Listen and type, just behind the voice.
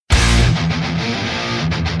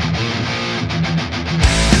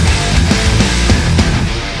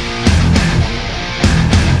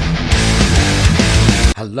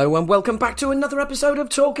Hello and welcome back to another episode of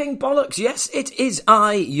Talking Bollocks. Yes, it is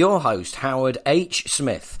I, your host, Howard H.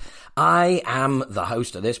 Smith. I am the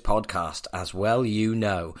host of this podcast, as well you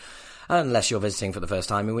know. Unless you're visiting for the first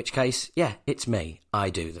time, in which case, yeah, it's me. I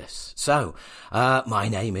do this. So, my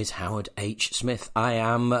name is Howard H. Smith. I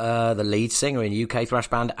am the lead singer in UK thrash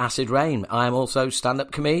band Acid Reign. I am also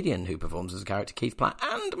stand-up comedian who performs as a character Keith Platt,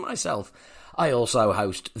 and myself. I also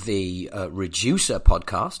host the Reducer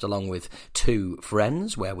podcast along with two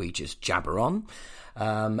friends where we just jabber on.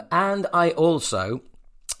 And I also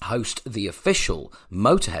host the official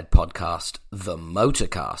Motorhead podcast, The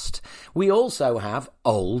Motorcast. We also have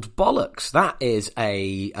Old Bollocks. That is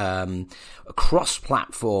a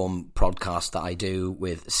cross-platform podcast that I do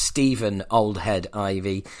with Stephen Oldhead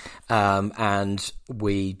Ivy, and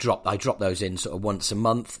I drop those in sort of once a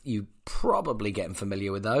month. You probably getting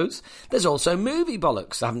familiar with those. There's also Movie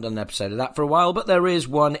Bollocks. I haven't done an episode of that for a while, but there is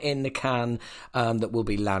one in the can that will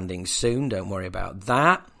be landing soon. Don't worry about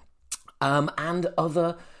that. And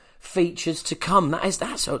other features to come.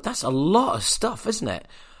 That's a lot of stuff, isn't it?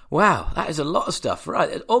 Wow, that is a lot of stuff. Right,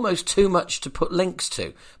 it's almost too much to put links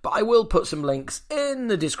to, but I will put some links in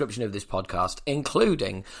the description of this podcast,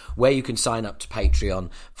 including where you can sign up to Patreon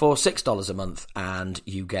for $6 a month, and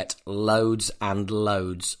you get loads and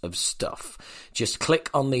loads of stuff. Just click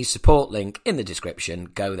on the support link in the description,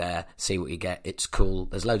 go there, see what you get. It's cool.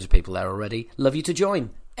 There's loads of people there already. Love you to join.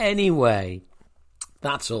 Anyway,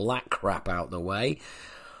 that's all that crap out the way.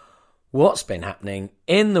 What's been happening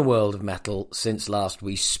in the world of metal since last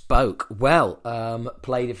we spoke? Well,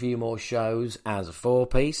 played a few more shows as a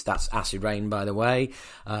four-piece. That's Acid Reign, by the way.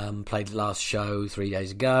 Played the last show 3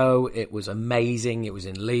 days ago. It was amazing. It was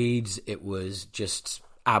in Leeds. It was just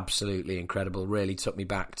absolutely incredible. Really took me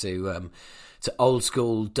back to old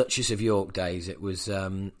school Duchess of York days. It was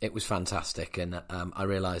fantastic, and I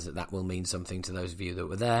realise that will mean something to those of you that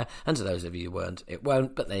were there, and to those of you who weren't, it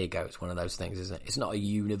won't. But there you go. It's one of those things, isn't it? It's not a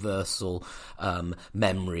universal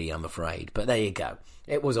memory, I'm afraid. But there you go.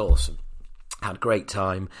 It was awesome. Had a great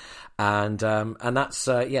time, and that's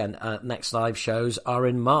next live shows are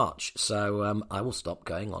in March. So I will stop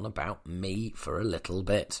going on about me for a little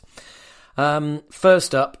bit.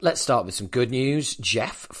 First up, let's start with some good news.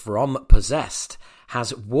 Jeff from Possessed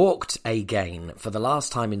has walked again for the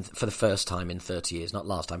first time in 30 years. Not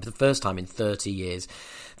last time, for the first time in 30 years.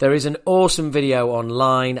 There is an awesome video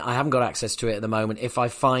online. I haven't got access to it at the moment. If I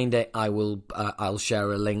find it, I'll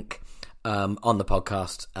share a link on the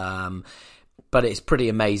podcast. But it's pretty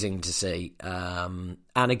amazing to see. And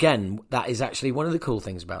again, that is actually one of the cool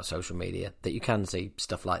things about social media, that you can see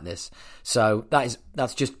stuff like this. So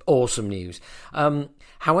that's just awesome news.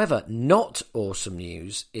 However, not awesome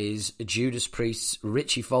news is Judas Priest's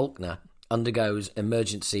Richie Faulkner undergoes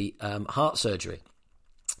emergency heart surgery.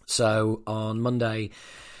 So on Monday,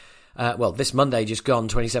 this Monday just gone,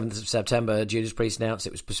 27th of September, Judas Priest announced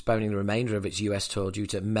it was postponing the remainder of its US tour due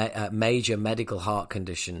to major medical heart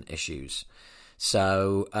condition issues.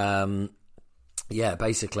 So,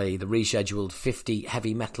 basically the rescheduled 50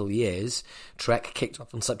 Heavy Metal Years trek kicked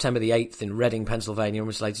off on September the 8th in Reading, Pennsylvania, and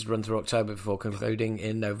was slated to run through October before concluding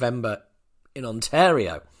in November in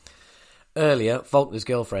Ontario. Earlier, Faulkner's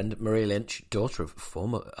girlfriend, Marie Lynch, daughter of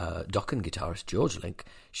former Dokken guitarist George Lynch,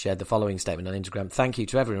 shared the following statement on Instagram. "Thank you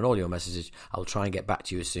to everyone and all your messages. I'll try and get back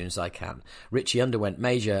to you as soon as I can. Richie underwent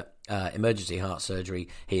major emergency heart surgery.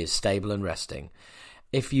 He is stable and resting.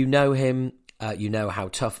 If you know him, you know how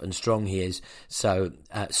tough and strong he is. So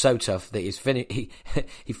tough that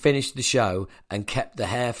he finished the show and kept the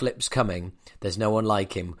hair flips coming. There's no one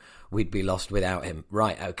like him. We'd be lost without him."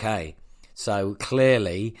 Right, okay. So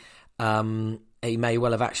clearly, he may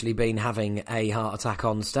well have actually been having a heart attack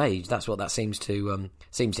on stage. That's what that seems to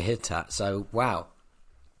hit at. So wow,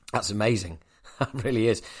 that's amazing. It really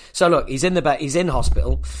is. So look, he's in he's in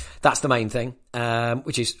hospital. That's the main thing,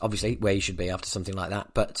 which is obviously where you should be after something like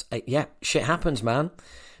that. But shit happens, man.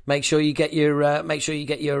 Make sure you get your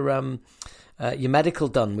medical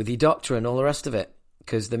done with your doctor and all the rest of it.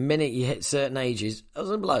 Because the minute you hit certain ages, as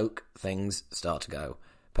a bloke, things start to go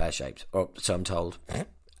pear-shaped, or so I'm told.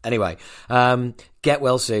 Anyway, get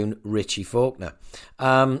well soon, Richie Faulkner.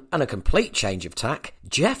 And a complete change of tack,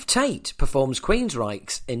 Jeff Tate performs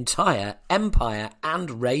Queensryche's entire Empire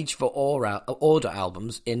and Rage for Order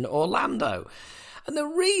albums in Orlando. And the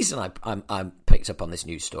reason I picked up on this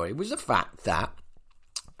news story was the fact that,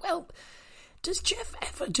 well, does Jeff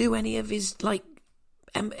ever do any of his,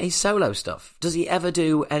 his solo stuff? Does he ever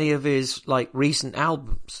do any of his, recent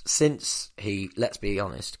albums since he, let's be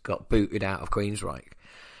honest, got booted out of Queensryche?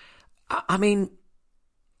 I mean,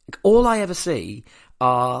 all I ever see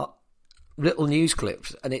are little news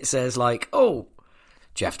clips, and it says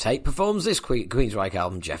Jeff Tate performs this Queensryche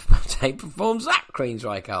album. Jeff Tate performs that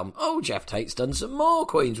Queensryche album. Oh, Jeff Tate's done some more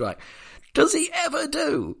Queensryche. Does he ever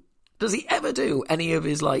do any of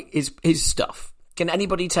his his stuff? Can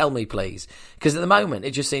anybody tell me, please? Because at the moment,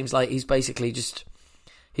 it just seems like he's basically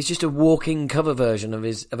he's just a walking cover version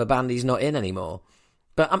of a band he's not in anymore.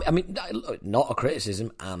 But I mean, not a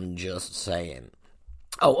criticism. I'm just saying.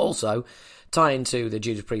 Oh, also, tie into the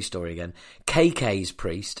Judas Priest story again. KK's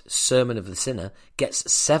Priest, Sermon of the Sinner,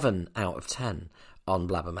 gets 7 out of 10 on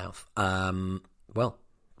Blabbermouth. Well,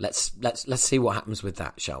 let's see what happens with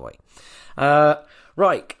that, shall we?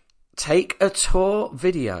 Right, take a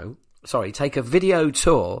video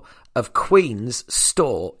tour of Queen's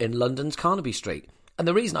store in London's Carnaby Street. And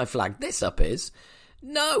the reason I flagged this up is,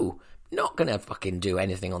 no, not going to fucking do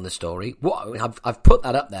anything on the story. I've put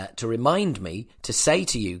that up there to remind me to say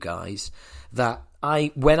to you guys that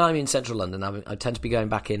when I'm in central London, I tend to be going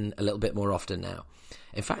back in a little bit more often now.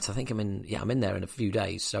 In fact, I think I'm in there in a few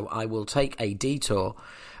days. So I will take a detour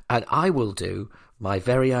and I will do my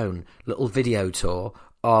very own little video tour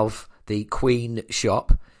of the Queen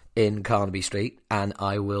shop in Carnaby Street, and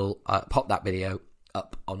I will pop that video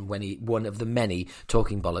up on one of the many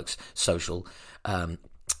Talking Bollocks social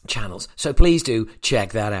channels. So please do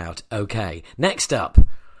check that out. Okay, next up,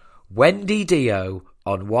 Wendy Dio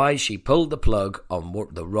on why she pulled the plug on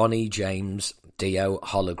the Ronnie James Dio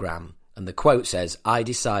hologram. And the quote says, "I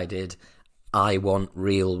decided I want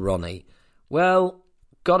real Ronnie." Well,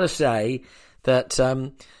 gotta say that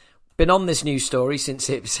been on this news story since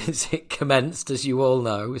it commenced, as you all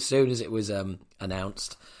know. As soon as it was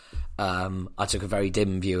announced, I took a very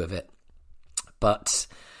dim view of it. But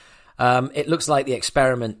it looks like the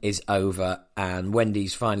experiment is over, and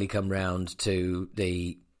Wendy's finally come round to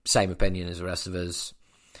the same opinion as the rest of us.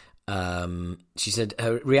 She said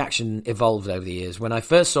her reaction evolved over the years. "When I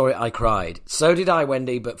first saw it, I cried. So did I,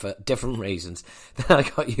 Wendy, but for different reasons. Then I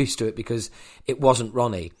got used to it because it wasn't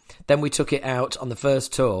Ronnie. Then we took it out on the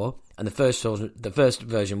first tour, and the first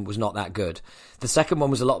version was not that good. The second one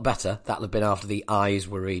was a lot better. That'll have been after the eyes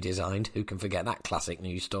were redesigned. Who can forget that classic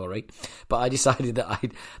news story? But I decided that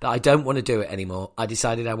I don't want to do it anymore. I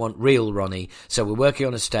decided I want real Ronnie. So we're working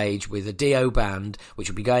on a stage with a Dio band, which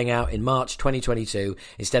will be going out in March 2022.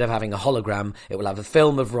 Instead of having a hologram, it will have a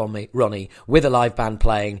film of Ronnie with a live band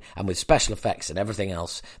playing and with special effects and everything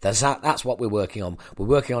else. That's what we're working on. We're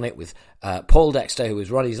working on it with Paul Dexter, who is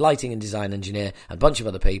Ronnie's lighting and design engineer, and a bunch of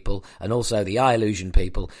other people, and also the Eye Illusion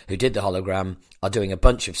people who did the hologram are doing a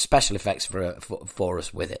bunch of special effects for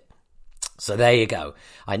us with it." So there you go.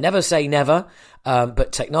 I never say never,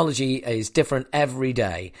 but technology is different every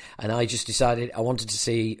day, and I just decided I wanted to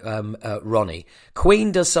see Ronnie.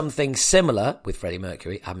 Queen does something similar with Freddie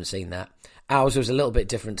Mercury. I haven't seen that. Ours was a little bit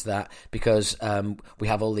different to that because we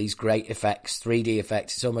have all these great effects, 3D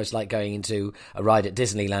effects. It's almost like going into a ride at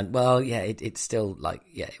Disneyland. Well, yeah, it's still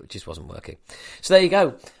it just wasn't working. So there you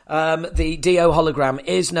go. The Dio hologram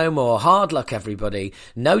is no more. Hard luck, everybody.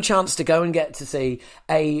 No chance to go and get to see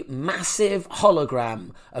a massive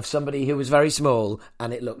hologram of somebody who was very small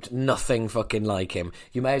and it looked nothing fucking like him.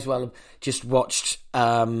 You may as well have just watched,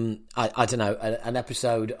 I don't know, an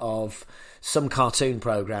episode of some cartoon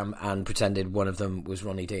program and pretended one of them was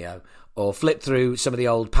Ronnie Dio, or flipped through some of the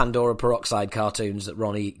old Pandora Peroxide cartoons that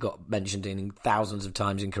Ronnie got mentioned in thousands of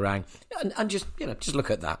times in Kerrang, and just look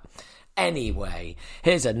at that. Anyway,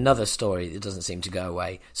 here's another story that doesn't seem to go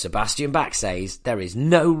away. Sebastian Bach says there is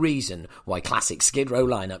no reason why classic Skid Row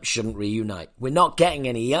lineup shouldn't reunite. We're not getting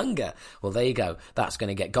any younger. Well, there you go. That's going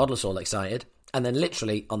to get Godless all excited. And then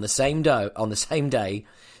literally on the same day,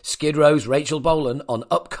 Skid Row's Rachel Bolan on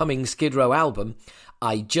upcoming Skid Row album.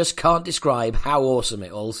 I just can't describe how awesome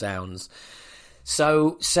it all sounds.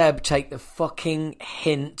 So, Seb, take the fucking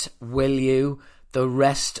hint, will you? The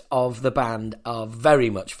rest of the band are very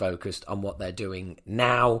much focused on what they're doing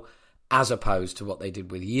now, as opposed to what they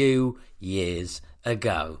did with you years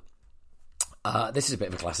ago. This is a bit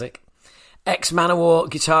of a classic. Ex-Manowar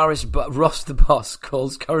guitarist Ross the Boss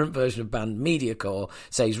calls current version of band Mediacore,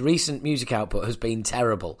 says recent music output has been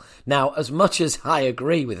terrible. Now, as much as I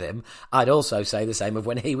agree with him, I'd also say the same of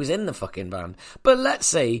when he was in the fucking band. But let's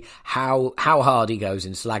see how hard he goes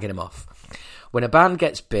in slagging him off. When a band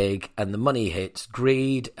gets big and the money hits,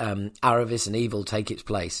 greed, avarice and evil take its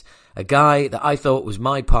place. A guy that I thought was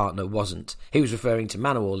my partner wasn't. He was referring to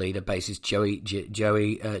Manowar leader, bassist Joey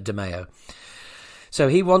DeMeo. So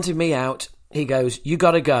he wanted me out. He goes, "You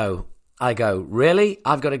gotta go." I go, "Really?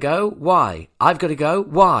 I've got to go? Why? I've got to go?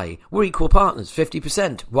 Why? We're equal partners,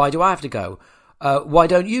 50%. Why do I have to go? Why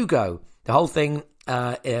don't you go?" The whole thing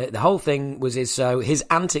the whole thing was his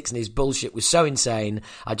antics and his bullshit was so insane.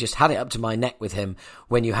 I just had it up to my neck with him.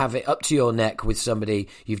 When you have it up to your neck with somebody,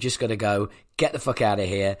 you've just got to go, get the fuck out of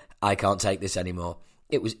here. I can't take this anymore.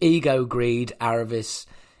 It was ego, greed, avarice,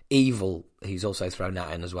 evil. He's also thrown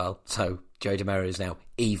that in as well. So Joey DeMeo is now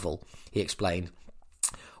evil, he explained.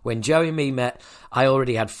 When Joey and me met, I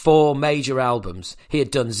already had 4 major albums. He had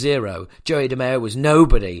done 0. Joey DeMeo was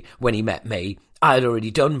nobody when he met me. I had already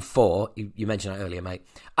done 4. You mentioned that earlier, mate.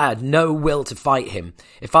 I had no will to fight him.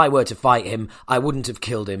 If I were to fight him, I wouldn't have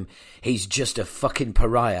killed him. He's just a fucking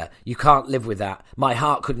pariah. You can't live with that. My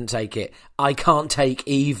heart couldn't take it. I can't take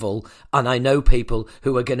evil. And I know people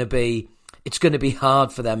who are going to be... It's going to be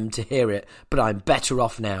hard for them to hear it, but I'm better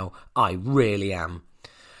off now. I really am.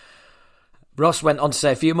 Ross went on to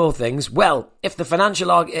say a few more things. Well, if the financial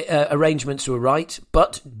arrangements were right,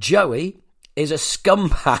 but Joey is a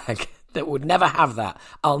scumbag that would never have that.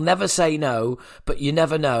 I'll never say no, but you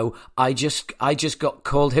never know. I just got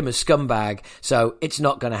called him a scumbag, so it's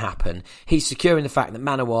not going to happen. He's securing the fact that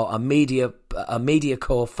Manowar are media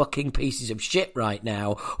core fucking pieces of shit right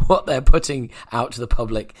now. What they're putting out to the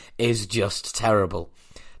public is just terrible.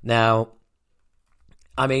 Now,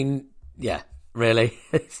 I mean, yeah, really.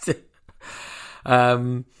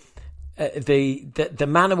 The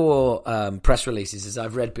Manowar press releases, as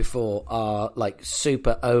I've read before, are like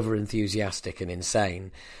super over enthusiastic and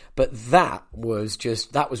insane. But that was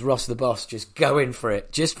Ross the Boss just going for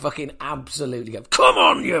it, just fucking absolutely go, come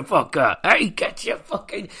on, you fucker, hey, get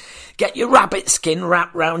your rabbit skin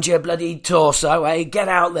wrapped round your bloody torso, hey, get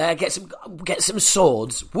out there, get some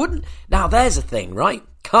swords. Now there's a thing, right?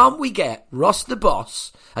 Can't we get Ross the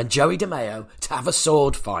Boss and Joey DeMeo to have a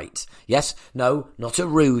sword fight? Yes, no, not a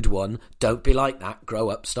rude one. Don't be like that. Grow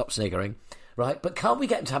up, stop sniggering. Right? But can't we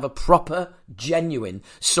get them to have a proper, genuine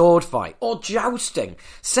sword fight or jousting?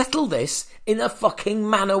 Settle this in a fucking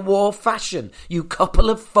Manowar fashion, you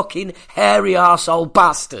couple of fucking hairy arsehole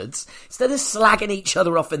bastards. Instead of slagging each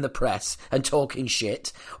other off in the press and talking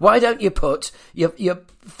shit, why don't you put your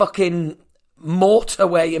fucking mortar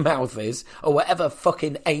where your mouth is, or whatever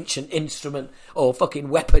fucking ancient instrument or fucking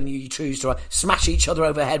weapon you choose to smash each other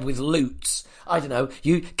over the head with lutes. I don't know,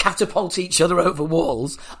 you catapult each other over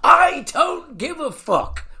walls. I don't give a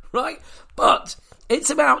fuck, right? But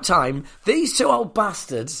it's about time these 2 old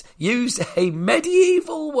bastards used a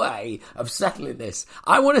medieval way of settling this.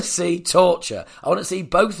 I want to see torture. I want to see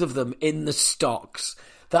both of them in the stocks.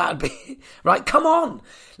 That'd be... Right, come on.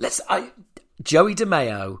 Joey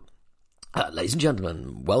DeMeo... ladies and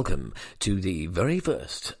gentlemen, welcome to the very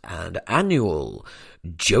first and annual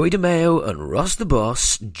Joey DeMeo and Ross the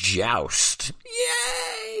Boss Joust.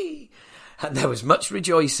 Yay! And there was much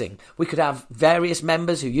rejoicing. We could have various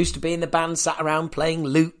members who used to be in the band sat around playing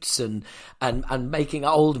lutes and making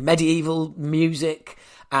old medieval music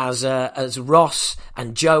as Ross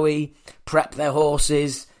and Joey prep their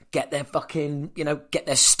horses, get their fucking, get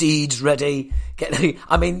their steeds ready. They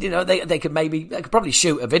could probably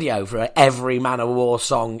shoot a video for every Manowar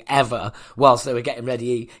song ever whilst they were getting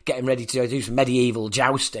ready to do some medieval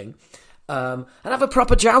jousting. And have a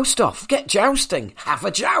proper joust off. Get jousting. Have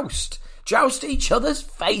a joust. Joust each other's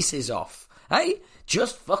faces off. Hey?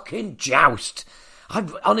 Just fucking joust.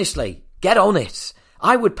 Honestly, get on it.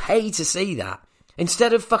 I would pay to see that.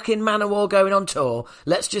 Instead of fucking Manowar going on tour,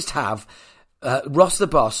 let's just have... Ross the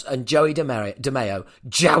Boss and Joey DeMeo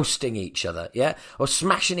jousting each other, yeah? Or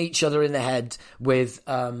smashing each other in the head with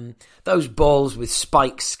those balls with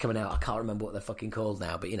spikes coming out. I can't remember what they're fucking called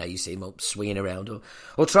now, but, you see them all swinging around.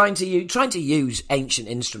 Or trying to use ancient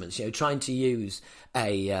instruments, trying to use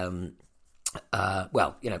a,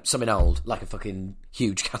 something old, like a fucking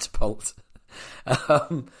huge catapult.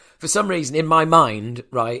 For some reason, in my mind,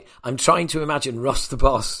 right, I'm trying to imagine Ross the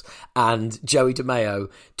Boss and Joey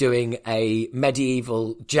DeMeo doing a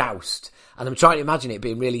medieval joust. And I'm trying to imagine it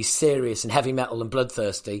being really serious and heavy metal and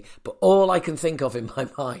bloodthirsty. But all I can think of in my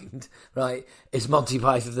mind, right, is Monty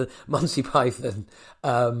Python,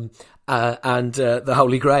 and the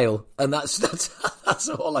Holy Grail. And that's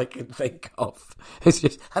all I can think of.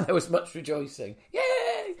 And there was much rejoicing.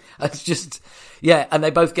 Yay! It's just, yeah. And they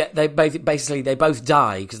both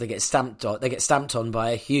die because they get stamped on by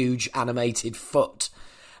a huge animated foot.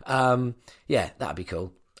 Yeah, that'd be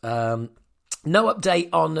cool. No update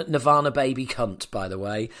on Nirvana Baby Cunt, by the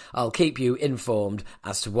way. I'll keep you informed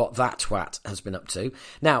as to what that twat has been up to.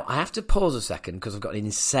 Now, I have to pause a second because I've got an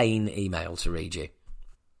insane email to read you.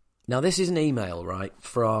 Now, this is an email, right,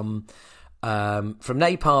 from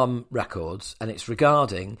Napalm Records, and it's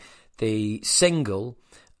regarding the single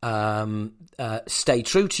Stay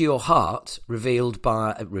True to Your Heart, released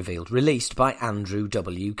by Andrew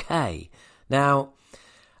WK. Now,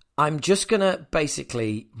 I'm just going to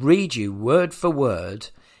basically read you word for word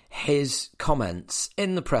his comments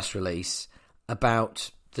in the press release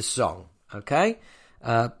about the song, okay?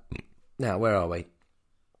 Now, where are we?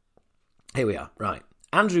 Here we are, right.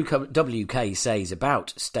 Andrew WK says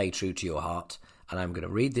about Stay True to Your Heart, and I'm going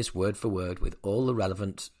to read this word for word with all the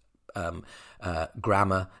relevant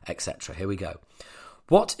grammar, etc. Here we go.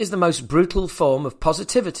 What is the most brutal form of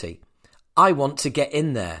positivity? I want to get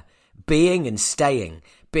in there. Being and staying.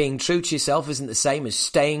 Being true to yourself isn't the same as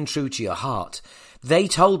staying true to your heart. They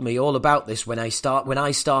told me all about this when I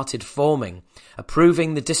started forming,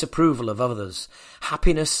 approving the disapproval of others,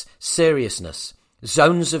 happiness, seriousness,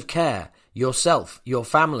 zones of care, yourself, your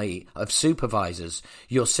family of supervisors,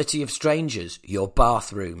 your city of strangers, your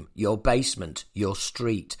bathroom, your basement, your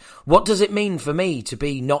street. What does it mean for me to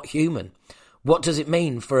be not human? What does it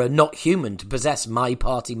mean for a not human to possess my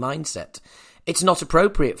party mindset? It's not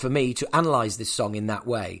appropriate for me to analyse this song in that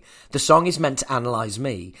way. The song is meant to analyse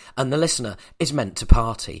me, and the listener is meant to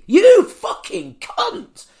party. You fucking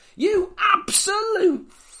cunt! You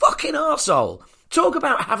absolute fucking arsehole! Talk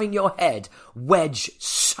about having your head wedged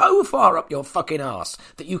so far up your fucking arse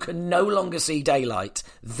that you can no longer see daylight.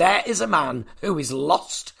 There is a man who is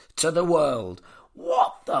lost to the world.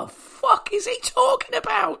 What the fuck is he talking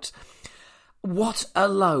about? What a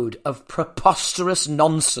load of preposterous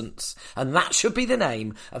nonsense. And that should be the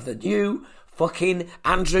name of the new fucking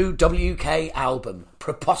Andrew WK album.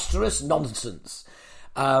 Preposterous Nonsense.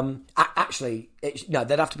 Actually, no,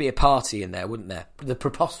 there'd have to be a party in there, wouldn't there? The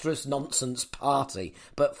Preposterous Nonsense Party.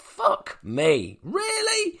 But fuck me.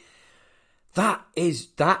 Really? That is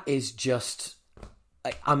just...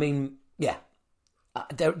 I mean, yeah.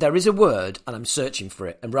 There is a word, and I'm searching for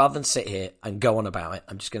it. And rather than sit here and go on about it,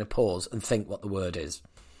 I'm just going to pause and think what the word is.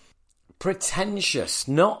 Pretentious,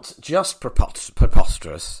 not just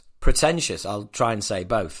preposterous. Pretentious, I'll try and say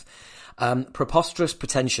both. Preposterous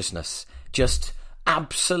pretentiousness. Just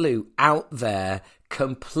absolute, out there,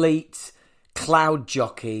 complete, cloud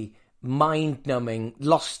jockey, mind-numbing,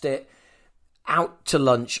 lost it. Out to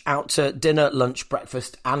lunch, out to dinner, lunch,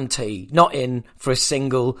 breakfast and tea. Not in for a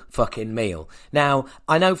single fucking meal. Now,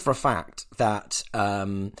 I know for a fact that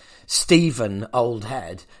Stephen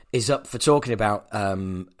Oldhead is up for talking about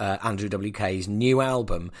Andrew WK's new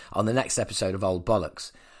album on the next episode of Old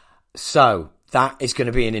Bollocks. So, that is going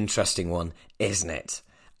to be an interesting one, isn't it?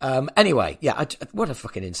 Anyway, yeah, what a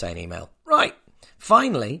fucking insane email. Right,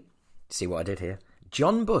 finally, see what I did here?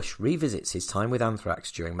 John Bush revisits his time with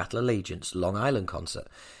Anthrax during Metal Allegiance Long Island concert.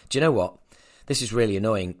 Do you know what? This is really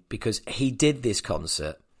annoying because he did this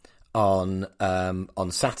concert on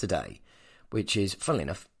Saturday, which is, funnily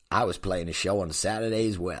enough, I was playing a show on Saturday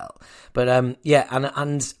as well. But yeah,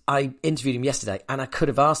 and I interviewed him yesterday, and I could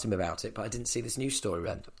have asked him about it, but I didn't see this news story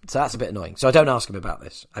around. So that's a bit annoying. So I don't ask him about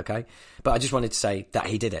this, okay? But I just wanted to say that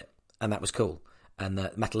he did it, and that was cool. And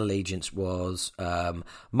that Metal Allegiance was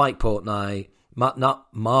Mike Portnoy. Mike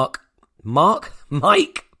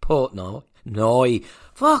Portnoy. Noy.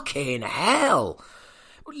 Fucking hell.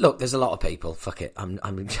 Look, there's a lot of people. Fuck it. I'm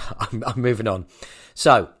moving on.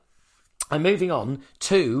 So, I'm moving on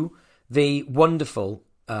to the wonderful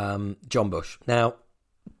John Bush. Now,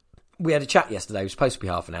 we had a chat yesterday. It was supposed to be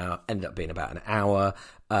half an hour. Ended up being about an hour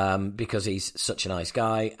because he's such a nice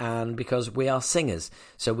guy and because we are singers.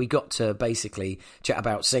 So we got to basically chat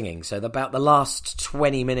about singing. So about the last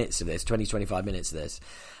 20 minutes of this, 25 minutes of this,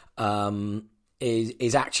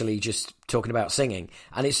 is actually just talking about singing.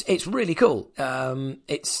 And it's really cool.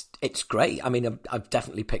 It's great. I mean, I've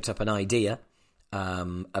definitely picked up an idea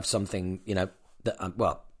of something, you know, that I'm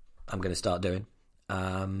going to start doing.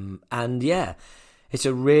 And yeah, it's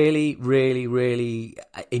a really, really, really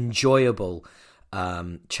enjoyable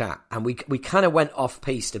chat, and we kind of went off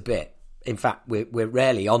piste a bit. In fact, we're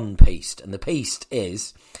rarely on piste, and the piste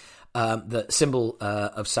is the Symbol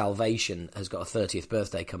of Salvation has got a 30th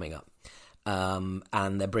birthday coming up,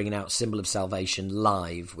 and they're bringing out Symbol of Salvation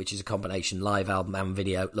Live, which is a combination live album and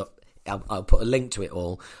video. Look, I'll put a link to it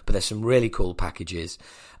all, but there's some really cool packages,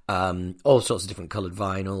 all sorts of different coloured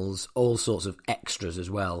vinyls, all sorts of extras as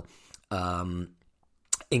well.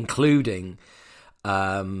 Including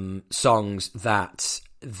songs that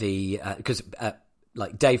because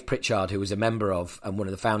like Dave Pritchard, who was a member of and one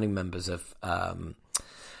of the founding members of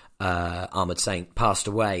Armoured Saint, passed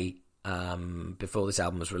away before this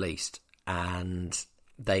album was released, and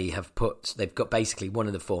they've got basically one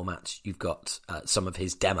of the formats. You've got some of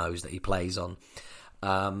his demos that he plays on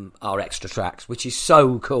are extra tracks, which is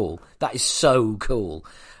so cool. That is so cool.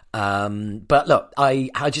 But look,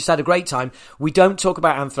 I just had a great time. We don't talk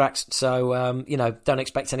about Anthrax, so don't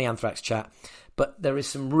expect any Anthrax chat. But there is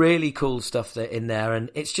some really cool stuff in there, and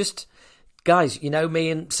it's just, guys, me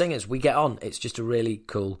and singers, we get on. It's just a really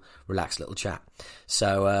cool, relaxed little chat.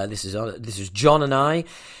 So this is John and I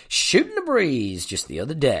shooting the breeze just the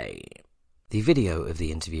other day. The video of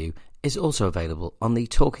the interview is also available on the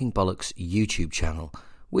Talking Bollocks YouTube channel,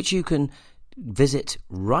 which you can visit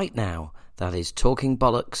right now. That is Talking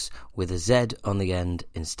Bollocks with a Z on the end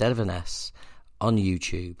instead of an S on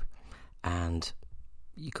YouTube. And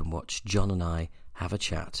you can watch John and I have a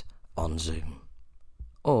chat on Zoom.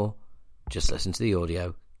 Or just listen to the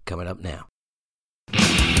audio coming up now.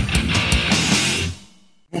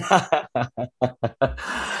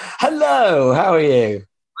 Hello, how are you?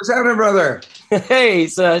 What's happening, brother? Hey,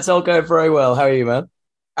 it's all going very well. How are you, man?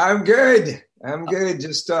 I'm good.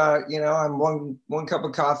 Just, I'm one cup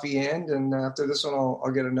of coffee in, and after this one,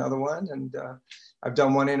 I'll get another one. And I've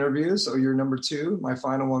done one interview, so you're number 2, my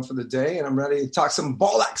final one for the day, and I'm ready to talk some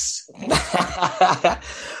bollocks.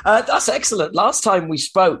 That's excellent. Last time we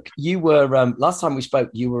spoke, you were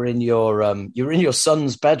in your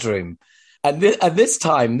son's bedroom. And this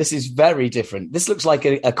time, this is very different. This looks like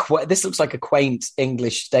a quaint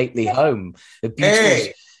English stately home.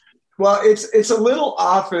 Hey, well, it's a little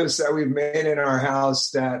office that we've made in our house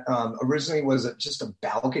that originally was just a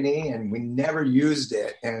balcony, and we never used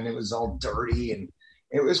it, and it was all dirty, and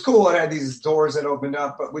it was cool. It had these doors that opened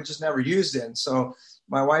up, but we just never used it. And so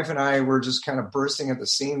my wife and I were just kind of bursting at the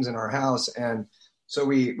seams in our house, and so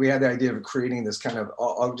we had the idea of creating this kind of,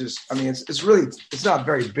 it's not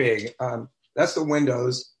very big. That's the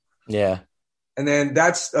windows. Yeah. And then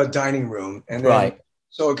that's a dining room. And then, right.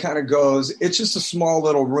 So it kind of goes, it's just a small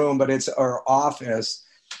little room, but it's our office.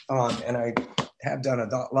 And I have done a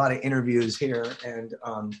lot of interviews here, and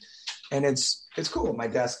it's cool. My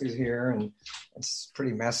desk is here, and it's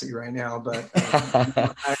pretty messy right now, but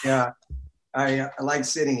I like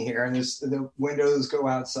sitting here, and the windows go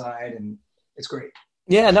outside, and it's great.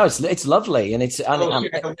 Yeah, no, it's lovely, and it's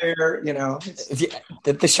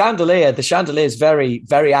chandelier, the chandelier is very,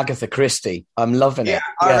 very Agatha Christie. I'm loving it.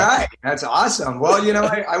 All right, that's awesome. Well,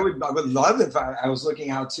 I would love if I was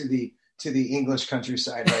looking out to the English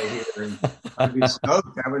countryside right here, and I'd be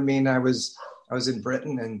stoked. That would mean I was in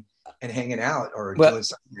Britain and hanging out or doing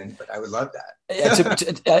something, but I would love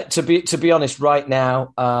that. To be honest, right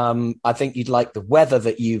now, I think you'd like the weather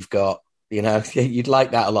that you've got. You'd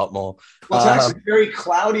like that a lot more. Well, it's actually very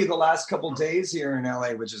cloudy the last couple of days here in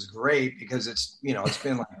LA, which is great because it's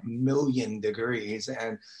been like 1 million degrees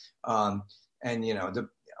and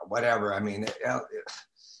whatever. I mean,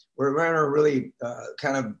 we're in a really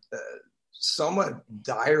kind of somewhat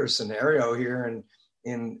dire scenario here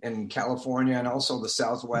in California and also the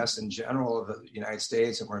Southwest in general of the United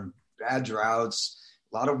States, and we're in bad droughts.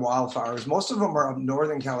 A lot of wildfires. Most of them are up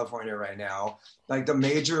Northern California right now. Like the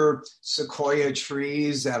major sequoia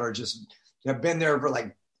trees that have been there for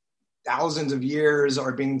like thousands of years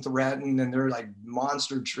are being threatened, and they're like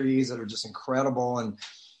monster trees that are just incredible. And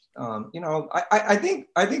I think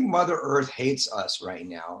Mother Earth hates us right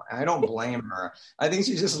now. I don't blame her. I think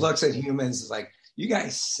she just looks at humans as like, you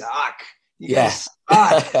guys suck. You guys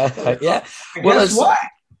suck. Yeah. Guess what?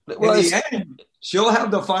 In the end, she'll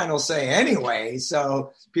have the final say anyway.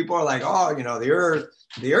 So people are like, oh, the earth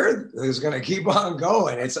is going to keep on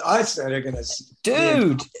going. It's us that are going to.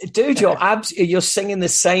 Dude, you're singing the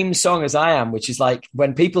same song as I am, which is like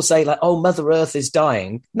when people say like, oh, Mother Earth is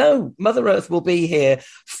dying. No, Mother Earth will be here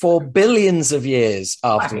for billions of years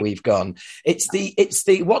after we've gone. It's the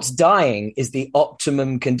what's dying is the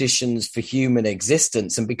optimum conditions for human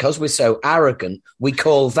existence. And because we're so arrogant, we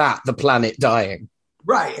call that the planet dying.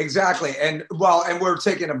 Right, exactly. And we're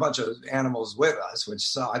taking a bunch of animals with us, which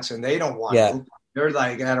sucks, and they don't want to. They're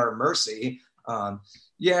like at our mercy. I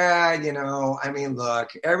mean, look,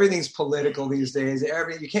 everything's political these days.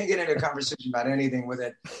 You can't get into a conversation about anything with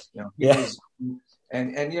it.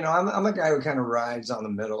 And I'm a guy who kind of rides on the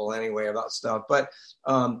middle anyway about stuff. But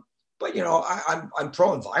I'm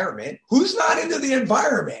pro-environment. Who's not into the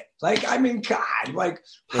environment? Like, I mean, God, like,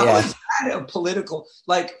 how is that a political,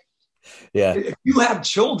 like, yeah. If you have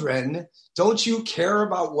children, don't you care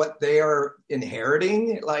about what they are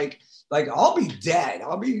inheriting? Like I'll be dead.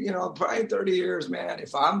 I'll be, probably 30 years, man.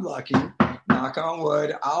 If I'm lucky, knock on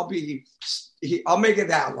wood, I'll make it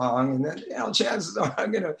that long. And then, chances are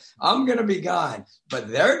I'm going to be gone, but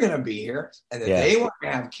they're going to be here. And if they want to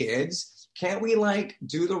have kids, can't we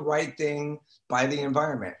do the right thing by the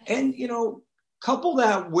environment? And, couple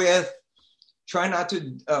that with try not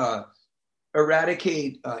to,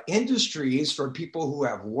 eradicate industries for people who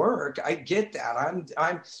have work. I get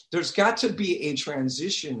that. There's got to be a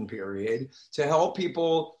transition period to help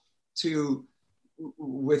people to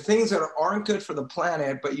with things that aren't good for the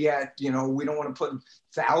planet, but yet, we don't want to put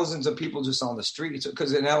thousands of people just on the streets,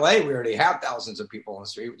 because in LA, we already have thousands of people on the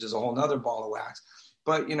street, which is a whole nother ball of wax.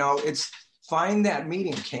 But, it's find that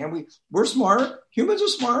medium. We're smart. Humans are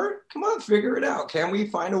smart. Come on, figure it out. Can we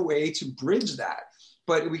find a way to bridge that?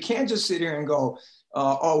 But we can't just sit here and go,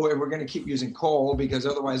 we're going to keep using coal because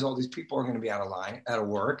otherwise all these people are going to be out of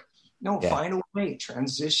work. No, find a way,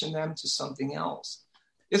 transition them to something else.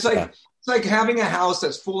 It's like having a house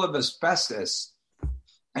that's full of asbestos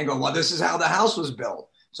and go, well, this is how the house was built,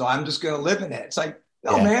 so I'm just going to live in it. It's like,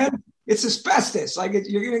 no, man, it's asbestos. Like,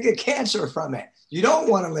 you're going to get cancer from it. You don't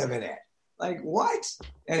want to live in it. Like, what?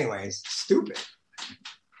 Anyways, stupid.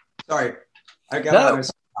 Sorry, I got out of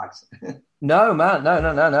my box. No, man,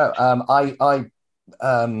 no.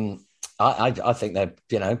 I think that,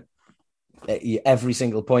 every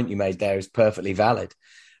single point you made there is perfectly valid.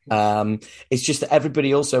 It's just that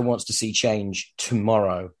everybody also wants to see change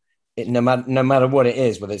tomorrow. No matter what it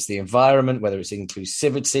is, whether it's the environment, whether it's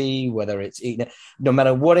inclusivity, whether it's no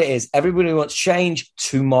matter what it is, everybody wants change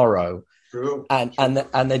tomorrow. True. And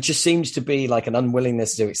there just seems to be like an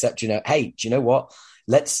unwillingness to accept, hey, do you know what?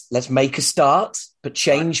 Let's make a start, but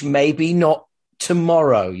change maybe not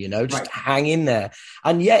tomorrow, just hang in there.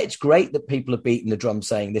 And it's great that people are beating the drum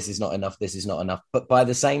saying this is not enough, this is not enough. But by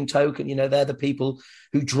the same token, they're the people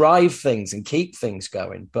who drive things and keep things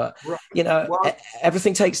going. But,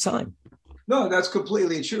 everything takes time. No, that's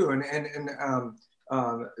completely true. And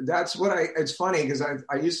that's what it's funny because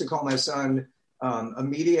I used to call my son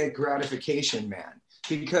immediate gratification man.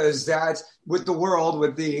 Because that's with the world,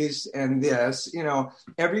 with these and this,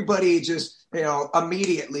 everybody just,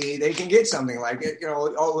 immediately they can get something like it,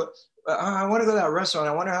 I want to go to that restaurant.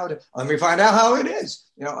 I wonder let me find out how it is,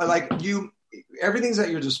 everything's at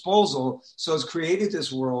your disposal. So it's created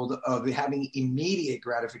this world of having immediate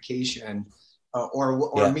gratification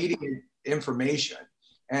or immediate information.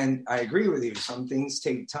 And I agree with you. Some things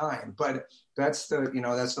take time, but that's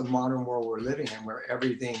the modern world we're living in, where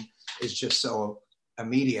everything is just so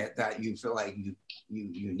immediate that you feel like you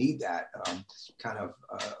need that kind of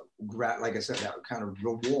like I said, that kind of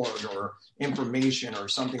reward or information or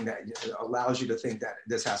something that allows you to think that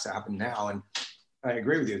this has to happen now. And I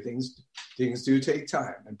agree with you. Things do take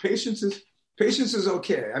time, and patience is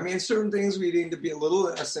okay. I mean, certain things we need to be a little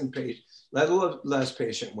less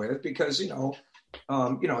patient with, because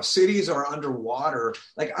cities are underwater.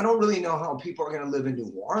 Like, I don't really know how people are going to live in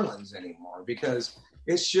New Orleans anymore, because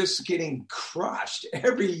it's just getting crushed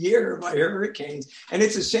every year by hurricanes. And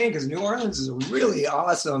it's a shame, because New Orleans is a really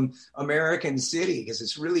awesome American city, because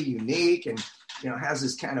it's really unique and, has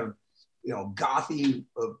this kind of, gothy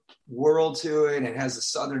world to it, and it has the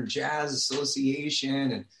Southern Jazz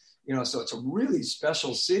Association. And, so it's a really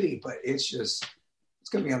special city, but it's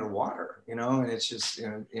going to be underwater, and it's just,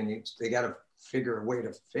 they got to figure a way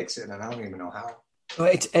to fix it. And I don't even know how.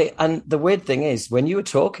 And the weird thing is, when you were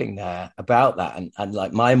talking there about that, and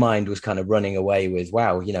like my mind was kind of running away with,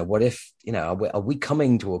 wow, what if, are we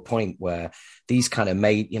coming to a point where these kind of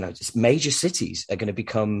major cities are going to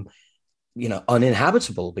become,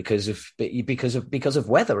 uninhabitable because of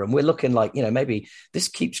weather? And we're looking like, maybe this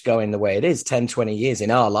keeps going the way it is 10, 20 years in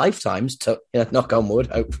our lifetimes, knock on wood,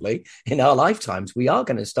 hopefully in our lifetimes, we are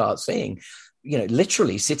going to start seeing,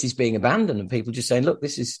 literally cities being abandoned and people just saying, look,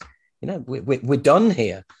 this is, we're done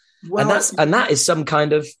here. Well, and that is some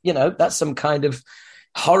kind of, that's some kind of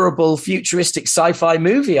horrible futuristic sci-fi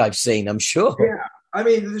movie I've seen, I'm sure. Yeah. I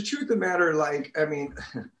mean, the truth of the matter,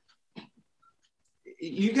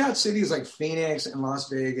 you got cities like Phoenix and Las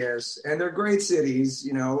Vegas, and they're great cities,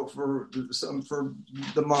 for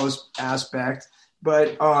the most aspect.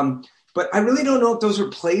 But I really don't know if those are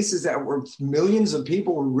places that were millions of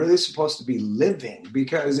people were really supposed to be living,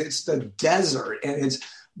 because it's the desert and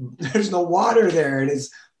there's no water there, and it's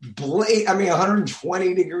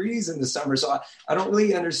 120 degrees in the summer. So I don't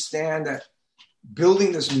really understand that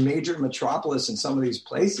building this major metropolis in some of these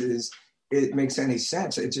places, it makes any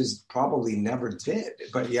sense. It just probably never did.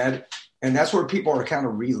 But yet, and that's where people are kind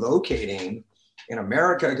of relocating in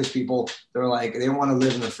America, because they're like, they don't want to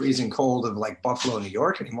live in the freezing cold of like Buffalo, New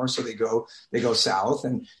York anymore. So they go south,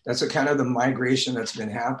 and that's kind of the migration that's been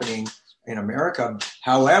happening in America.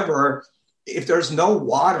 However, if there's no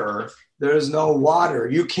water, there's no water.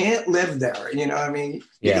 You can't live there. You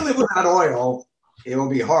can live without oil. It will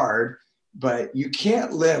be hard, but you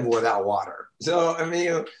can't live without water. So,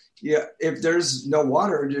 yeah, if there's no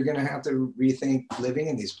water, you're going to have to rethink living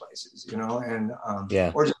in these places, and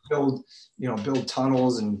Yeah. or just build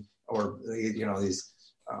tunnels or these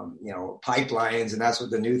pipelines, and that's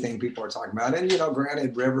what the new thing people are talking about. And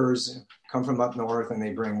granted, rivers come from up north and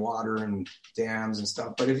they bring water and dams and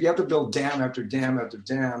stuff. But if you have to build dam after dam after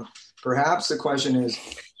dam, perhaps the question is,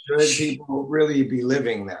 should people really be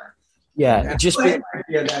living there? Yeah, and just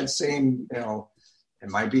that same, it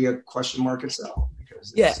might be a question mark itself.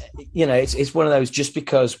 It's one of those, just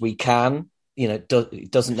because we can,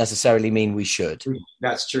 it doesn't necessarily mean we should.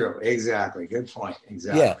 That's true. Exactly. Good point.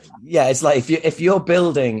 Exactly. Yeah. It's like if you're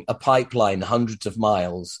building a pipeline hundreds of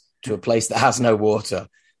miles to a place that has no water,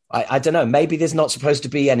 I don't know. Maybe there's not supposed to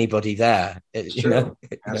be anybody there.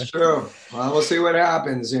 That's true. Well, we'll see what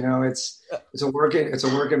happens. It's a work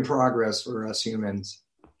in progress for us humans.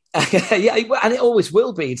 Yeah, and it always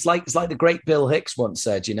will be. It's like the great Bill Hicks once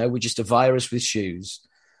said, we're just a virus with shoes.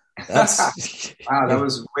 Wow, that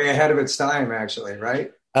was way ahead of its time, actually,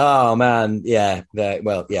 right? Oh man, yeah.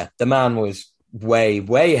 The man was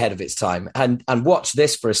way ahead of its time. And watch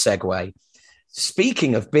this for a segue.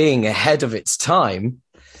 Speaking of being ahead of its time,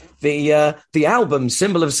 the album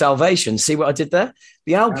Symbol of Salvation. See what I did there?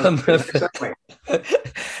 The album the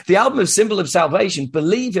album of Symbol of Salvation.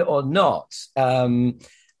 Believe it or not.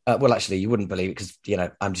 Well, actually, you wouldn't believe it because,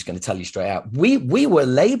 I'm just going to tell you straight out. We were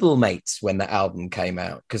label mates when the album came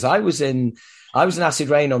out, because I was in Acid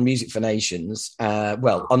Rain on Music for Nations,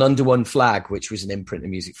 on Under One Flag, which was an imprint of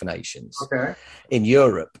Music for Nations in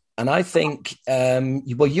Europe. And I think,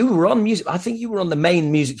 you were on music. I think you were on the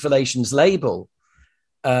main Music for Nations label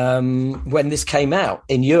when this came out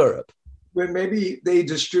in Europe. But maybe they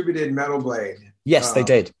distributed Metal Blade. Yes, they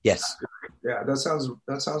did. Yes. Yeah, that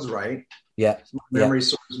sounds right. Yeah. Memory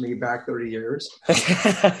serves me back 30 years.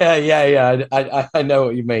 Yeah. I know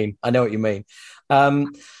what you mean. But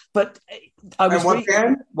I was.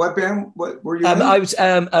 And what band? What were you in? I was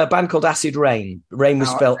a band called Acid Rain. Rain was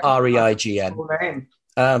spelled REIGN. Cool name.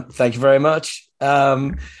 Thank you very much.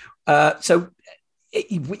 But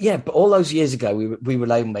all those years ago, we were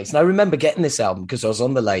label mates. And I remember getting this album because I was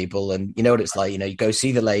on the label, and you know what it's like. You go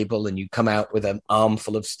see the label and you come out with an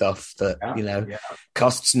armful of stuff that,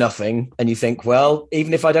 costs nothing. And you think, well,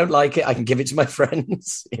 even if I don't like it, I can give it to my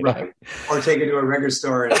friends. Right. Or take it to a record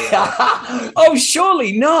store. Oh,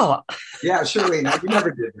 surely not. Yeah, surely not. You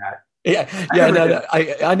never did that. No.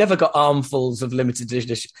 I never got armfuls of limited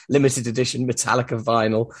edition Metallica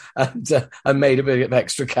vinyl and made a bit of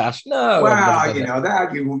extra cash. No. Wow,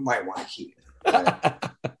 that you might want to keep.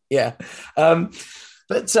 Yeah.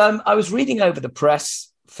 But I was reading over the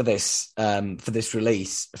press for this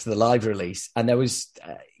release, for the live release, and there was,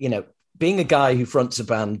 being a guy who fronts a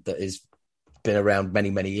band that has been around many,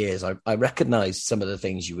 many years, I recognized some of the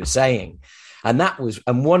things you were saying. And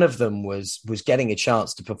one of them was getting a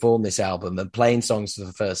chance to perform this album and playing songs for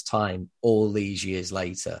the first time all these years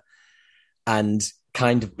later, and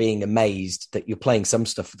kind of being amazed that you're playing some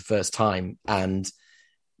stuff for the first time, and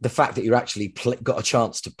the fact that you're actually got a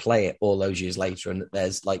chance to play it all those years later, and that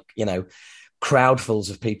there's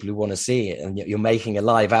crowdfuls of people who want to see it, and you're making a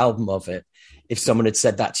live album of it. If someone had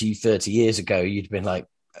said that to you 30 years ago, you'd been like,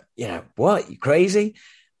 what, you crazy?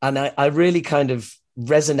 And I really kind of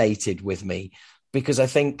resonated with me, because I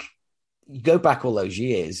think you go back all those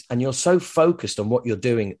years and you're so focused on what you're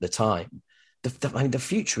doing at the time. The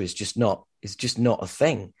future is just not a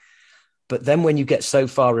thing. But then when you get so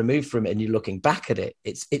far removed from it and you're looking back at it,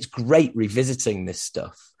 it's great revisiting this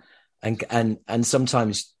stuff and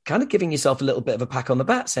sometimes kind of giving yourself a little bit of a pat on the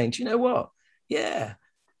back, saying, do you know what? Yeah,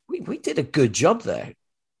 we did a good job there.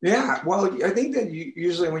 Yeah, well, I think that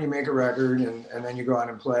usually when you make a record and then you go out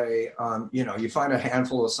and play, you find a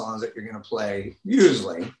handful of songs that you're going to play,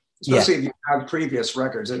 usually, especially if you have previous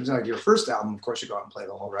records. It's like your first album, of course, you go out and play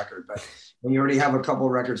the whole record. But when you already have a couple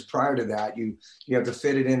of records prior to that, you have to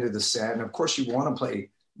fit it into the set. And, of course, you want to play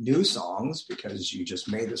new songs because you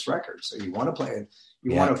just made this record. So you want to play it.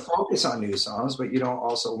 You want to focus on new songs, but you don't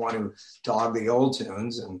also want to dog the old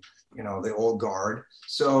tunes and, the old guard.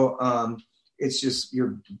 So, it's just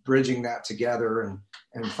you're bridging that together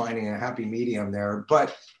and finding a happy medium there.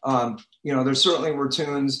 But, there certainly were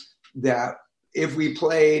tunes that if we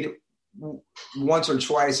played once or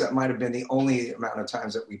twice, that might have been the only amount of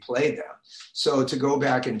times that we played them. So to go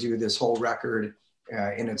back and do this whole record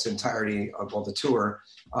in its entirety of the tour,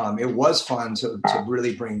 it was fun to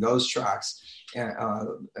really bring those tracks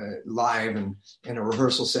live and in a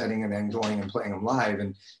rehearsal setting, and then going and playing them live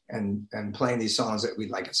and playing these songs that we,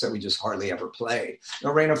 like I said, we just hardly ever played.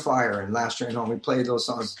 Rain of Fire and Last Train Home, we played those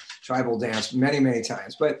songs, Tribal Dance, many, many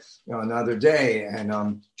times. But Another Day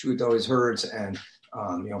and Truth Always Hurts and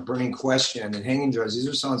Burning Question and Hanging Drugs. These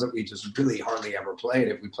are songs that we just really hardly ever played.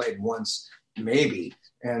 If we played once, maybe.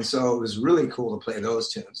 And so it was really cool to play those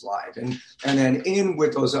tunes live. And then in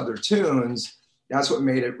with those other tunes, that's what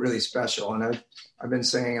made it really special. And I've been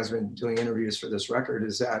saying, as I've been doing interviews for this record,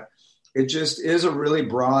 is that it just is a really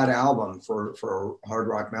broad album for a hard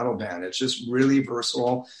rock metal band. It's just really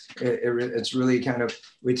versatile. It's really kind of,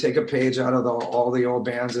 we take a page out of all the old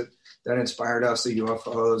bands that inspired us, the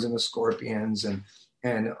UFOs and the Scorpions and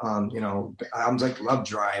albums like Love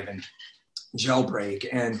Drive and Jailbreak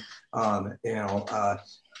and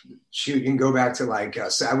you can go back to like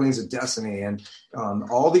Sad Wings of Destiny and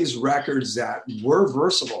all these records that were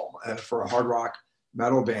versatile for a hard rock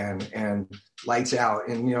metal band, and Lights Out.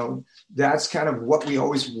 And that's kind of what we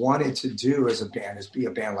always wanted to do as a band, is be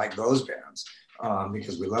a band like those bands,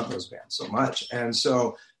 because we love those bands so much. And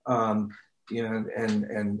so and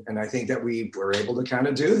I think that we were able to kind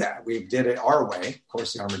of do that. We did it our way, of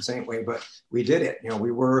course, the Armored Saint way, but we did it.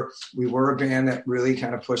 We were a band that really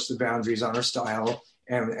kind of pushed the boundaries on our style.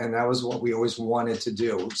 And that was what we always wanted to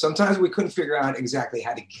do. Sometimes we couldn't figure out exactly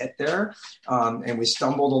how to get there. And we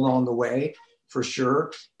stumbled along the way, for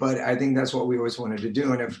sure. But I think that's what we always wanted to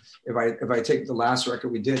do. And if I take the last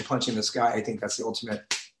record we did, Punching the Sky, I think that's the ultimate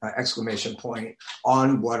exclamation point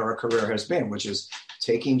on what our career has been, which is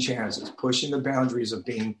taking chances, pushing the boundaries of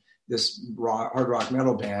being this hard rock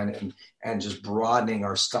metal band and just broadening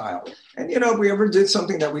our style. And, if we ever did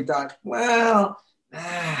something that we thought,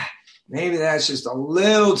 maybe that's just a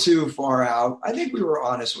little too far out, I think we were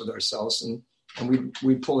honest with ourselves and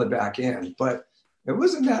we pull it back in. But it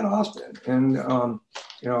wasn't that often. And,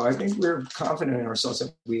 I think we're confident in ourselves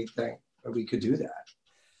that we think that we could do that.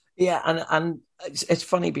 Yeah. And it's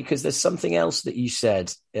funny because there's something else that you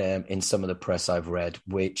said in some of the press I've read,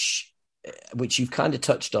 which you've kind of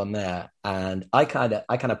touched on there. And I kind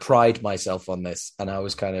of pride myself on this. And I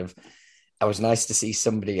was nice to see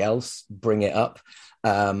somebody else bring it up.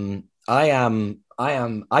 I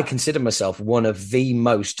consider myself one of the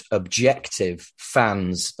most objective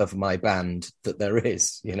fans of my band that there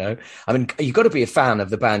is, I mean, you've got to be a fan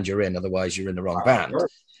of the band you're in, otherwise you're in the wrong band. Sure.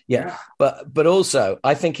 Yeah. But also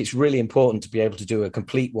I think it's really important to be able to do a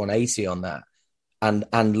complete 180 on that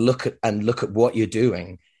and look at what you're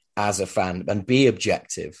doing as a fan and be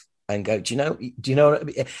objective and go, do you know what I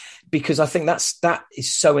mean? Because I think that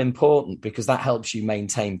is so important, because that helps you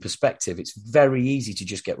maintain perspective. It's very easy to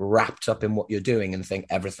just get wrapped up in what you're doing and think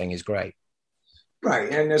everything is great.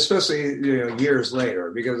 Right. And especially, years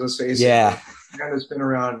later, because let's face it, it's been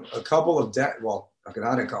around a couple of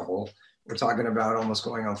not a couple, we're talking about almost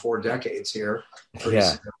going on 4 decades here.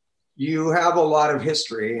 Yeah. You have a lot of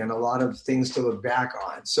history and a lot of things to look back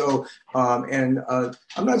on. So, I'm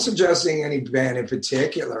not suggesting any band in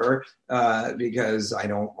particular, because I'm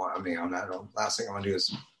not, the last thing I want to do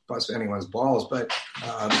is bust anyone's balls. But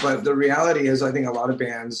the reality is, I think a lot of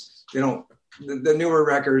bands, the newer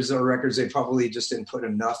records are records they probably just didn't put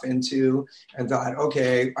enough into and thought,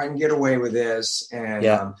 okay, I can get away with this.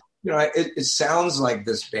 And, it sounds like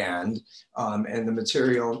this band, and the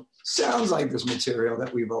material sounds like this material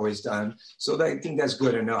that we've always done. So I think that's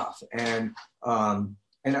good enough. And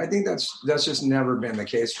I think that's just never been the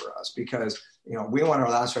case for us, because, we want our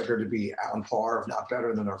last record to be on par, if not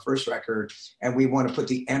better than our first record. And we want to put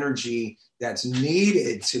the energy that's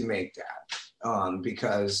needed to make that,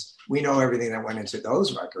 because we know everything that went into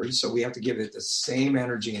those records. So we have to give it the same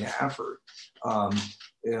energy and effort.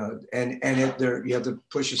 You have to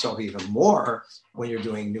push yourself even more when you're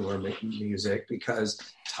doing newer music, because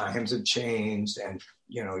times have changed and,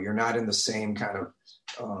 you're not in the same kind of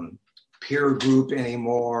peer group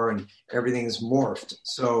anymore and everything's morphed.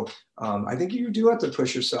 So I think you do have to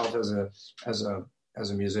push yourself as a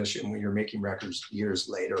musician when you're making records years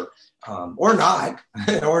later, or not.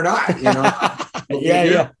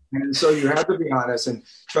 Yeah. And so you have to be honest. And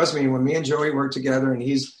trust me, when me and Joey work together and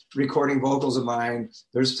he's recording vocals of mine,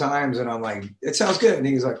 there's times and I'm like, it sounds good. And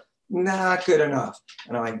he's like, not good enough.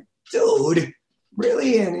 And I'm like, dude,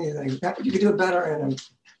 really? And he's like, you could do it better. And I'm like,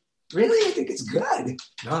 really? I think it's good.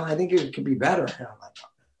 No, I think it could be better. And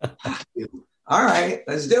I'm like, all right,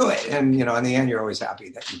 let's do it. And, in the end, you're always happy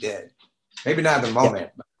that you did. Maybe not at the moment.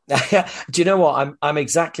 Yeah. Do you know what? I'm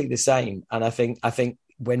exactly the same. And I think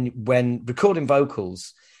when recording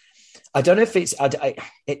vocals, I don't know if it's.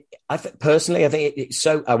 Personally, I think it's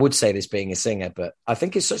so. I would say this being a singer, but I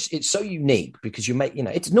think it's so unique because you make.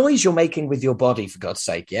 It's noise you're making with your body, for God's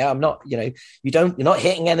sake. Yeah, I'm not. You're not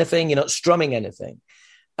hitting anything. You're not strumming anything,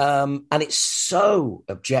 and it's so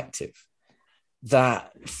objective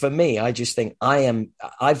that for me, I just think I've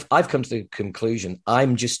come to the conclusion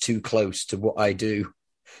I'm just too close to what I do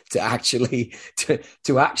to actually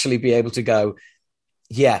to actually be able to go,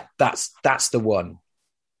 yeah, that's the one.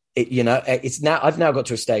 It's now, I've now got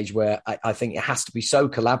to a stage where I think it has to be so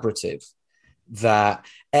collaborative that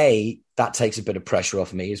that takes a bit of pressure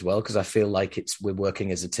off me as well, because I feel like we're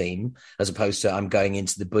working as a team, as opposed to I'm going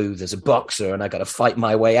into the booth as a boxer and I got to fight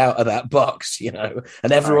my way out of that box,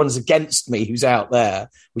 and everyone's against me who's out there,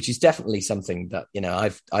 which is definitely something that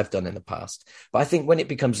I've done in the past. But I think when it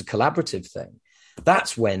becomes a collaborative thing,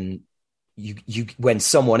 that's when when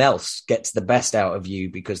someone else gets the best out of you,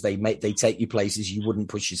 because they take you places you wouldn't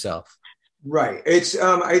push yourself. Right. It's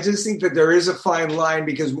I just think that there is a fine line,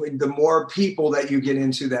 because the more people that you get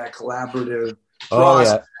into that collaborative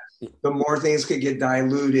process, the more things could get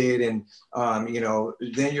diluted, and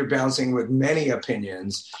then you're bouncing with many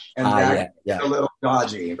opinions, and that's a little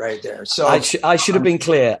dodgy right there. So I should have been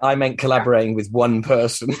clear. I meant collaborating with one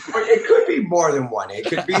person. It could be more than one. It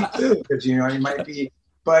could be two, because you might be.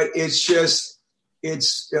 But it's just I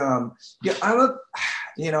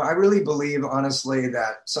really believe, honestly,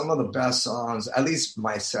 that some of the best songs, at least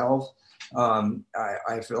myself,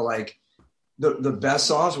 I feel like the best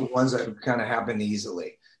songs were ones that kind of happen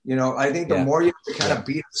easily. I think the more you have to kind of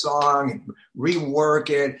beat a song and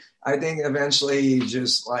rework it, I think eventually you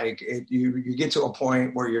just you get to a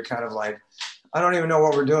point where you're kind of like, I don't even know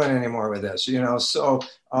what we're doing anymore with this, So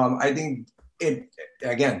I think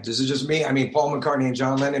again, this is just me. I mean, Paul McCartney and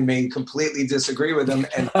John Lennon may completely disagree with them,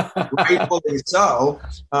 and rightfully so.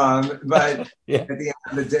 But at the end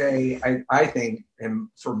of the day, I think, and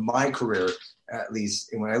for my career, at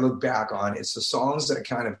least, and when I look back on, it's the songs that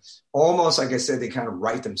kind of almost, like I said, they kind of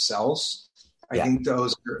write themselves. I think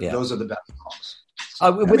those are the best songs.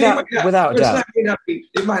 Without a doubt.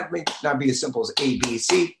 It might not be as simple as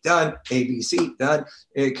ABC done, ABC done.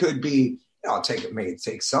 It could be, it may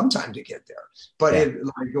take some time to get there, but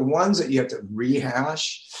like the ones that you have to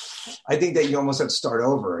rehash, I think that you almost have to start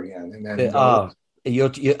over again. And then you're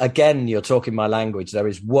talking my language. There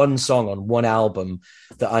is one song on one album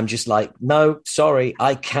that I'm just like, no, sorry,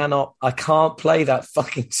 I can't play that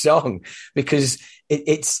fucking song, because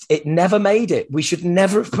it never made it. We should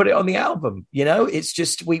never have put it on the album. It's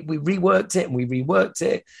just, we reworked it and we reworked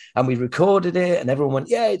it and we recorded it and everyone went,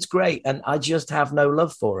 yeah, it's great. And I just have no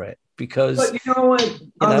love for it. Because, but you know what?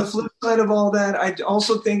 On the flip side of all that, I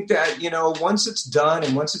also think that, once it's done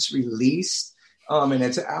and once it's released and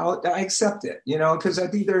it's out, I accept it, because I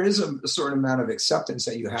think there is a certain amount of acceptance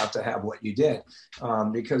that you have to have what you did,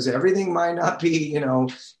 because everything might not be,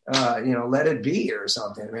 let it be or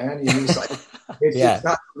something, man. You're just like, it's just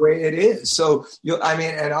not the way it is. So,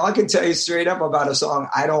 and all I can tell you straight up about a song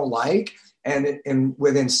I don't like, and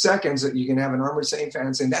within seconds that you can have an Armored Saint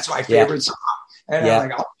fan saying, that's my favorite song. And I'm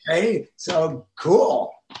like, okay, so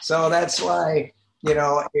cool. So that's why,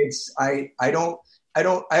 I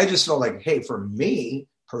just felt like, hey, for me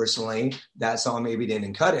personally, that song maybe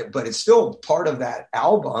didn't cut it, but it's still part of that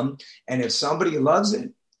album. And if somebody loves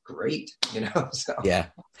it, great, So. Yeah.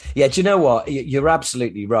 Do you know what? You're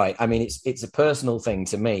absolutely right. I mean, it's a personal thing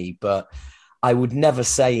to me, but I would never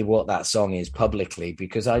say what that song is publicly,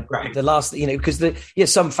 because some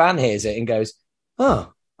fan hears it and goes,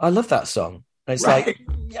 oh, I love that song. And it's like,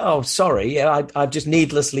 oh, sorry. Yeah, I've just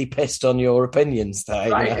needlessly pissed on your opinions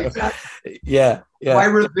there. Right, exactly. Yeah. Why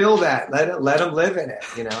reveal that? Let them live in it,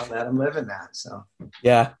 let them live in that. So.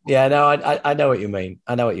 Yeah. No, I know what you mean.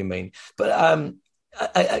 But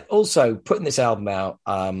I also putting this album out,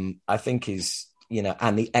 I think is,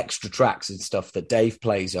 and the extra tracks and stuff that Dave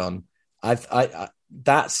plays on,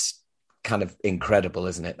 that's kind of incredible,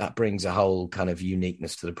 isn't it? That brings a whole kind of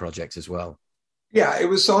uniqueness to the project as well. Yeah, it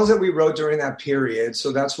was songs that we wrote during that period.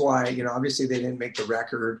 So that's why, obviously they didn't make the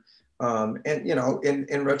record. And,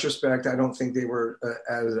 in retrospect, I don't think they were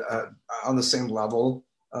on the same level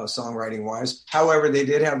songwriting wise. However, they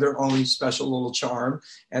did have their own special little charm.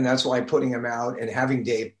 And that's why putting them out and having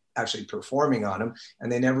Dave actually performing on them.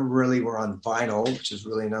 And they never really were on vinyl, which is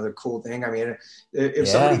really another cool thing. I mean, if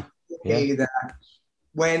somebody told me that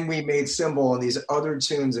when we made Symbol and these other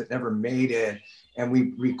tunes that never made it, and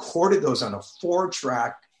we recorded those on a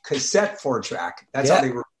 4-track, cassette 4-track. That's how they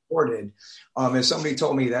were recorded. If somebody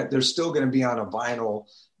told me that they're still going to be on a vinyl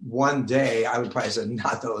one day, I would probably say,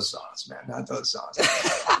 not those songs, man, not those songs.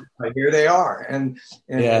 But here they are. And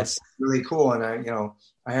it's really cool. And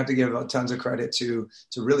I have to give tons of credit to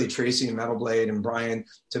really Tracy and Metal Blade and Brian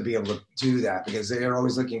to be able to do that, because they are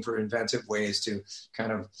always looking for inventive ways to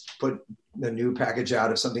kind of put the new package out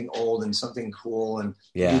of something old and something cool, and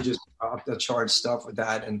you just off the chart stuff with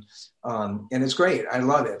that, and it's great. I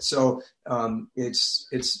love it. So it's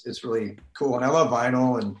really cool, and I love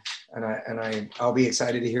vinyl, and I'll be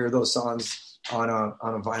excited to hear those songs on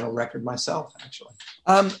a vinyl record myself, actually.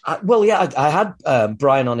 I had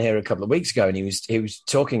Brian on here a couple of weeks ago, and he was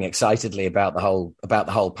talking excitedly about the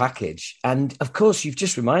whole package. And of course, you've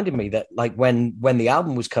just reminded me that like when the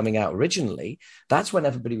album was coming out originally, that's when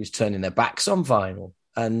everybody was turning their backs on vinyl,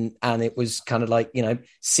 and it was kind of like, you know,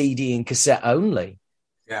 CD and cassette only.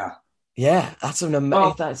 Yeah, that's an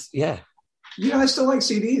amazing. You know, I still like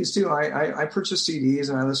CDs too. I purchase CDs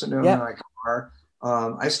and I listen to them in my car.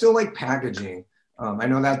 I still like packaging. I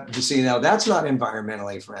know that, you see, now that's not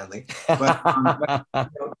environmentally friendly, but I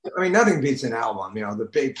mean, nothing beats an album. You know, the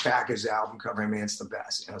big packaged album cover. I mean, it's the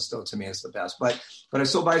best. You know, still to me, it's the best. But I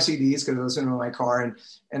still buy CDs because I listen to my car,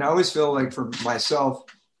 and I always feel like for myself,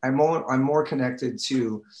 I'm more connected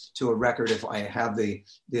to a record if I have the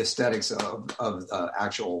aesthetics of the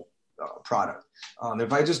actual product.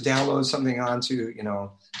 If I just download something onto, you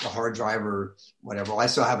know, the hard drive or whatever, I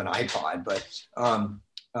still have an iPod, but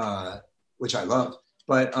which I love,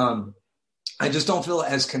 but I just don't feel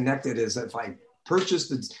as connected as if I purchased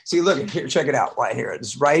the. See, look here, check it out. Right here,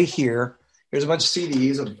 it's right here. Here's a bunch of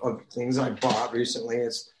CDs of things I bought recently.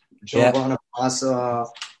 It's Joe Bonamassa.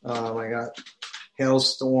 I got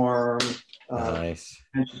Hailstorm. Nice.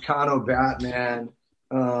 Chicano Batman.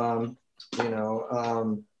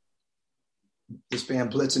 This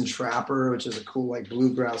band Blitzen Trapper, which is a cool like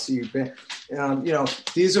bluegrassy band. You know,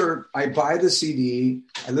 these are, I buy the CD,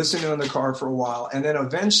 I listen to it in the car for a while, and then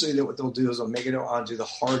eventually what they'll do is they'll make it onto the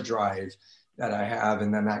hard drive that I have,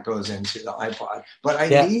 and then that goes into the iPod. But I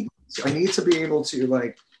need to be able to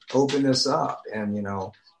like open this up and, you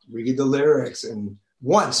know, read the lyrics and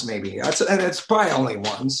once maybe. And it's probably only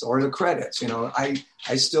once, or the credits. You know, I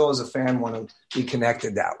still as a fan want to be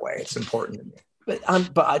connected that way. It's important to me.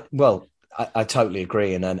 I totally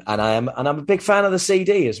agree, and I'm a big fan of the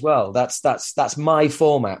CD as well. That's my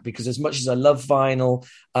format, because as much as I love vinyl,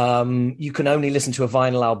 you can only listen to a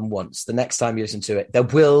vinyl album once. The next time you listen to it, there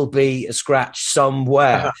will be a scratch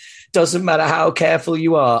somewhere. Doesn't matter how careful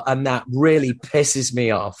you are, and that really pisses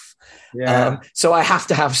me off. So I have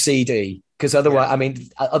to have CD, because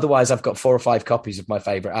otherwise I've got 4 or 5 copies of my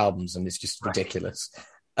favorite albums, and it's just ridiculous.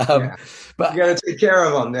 But you got to take care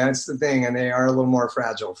of them. That's the thing, and they are a little more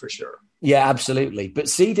fragile for sure. Yeah, absolutely. But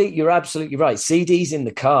CD, you're absolutely right. CDs in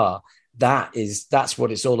the car, that's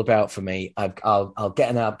what it's all about for me. I'll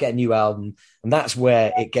get a new album, and that's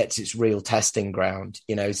where it gets its real testing ground.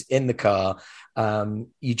 You know, it's in the car.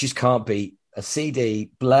 You just can't beat a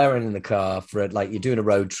CD blaring in the car for it, like you're doing a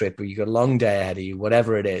road trip or you've got a long day ahead of you,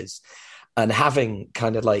 whatever it is. And having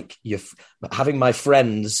kind of like having my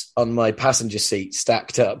friends on my passenger seat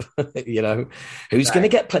stacked up, you know, who's going to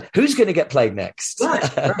get played next? Right.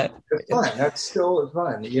 It's fun. That's still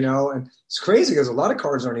fun, you know. And it's crazy because a lot of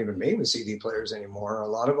cars aren't even made with CD players anymore. A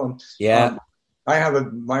lot of them. Yeah.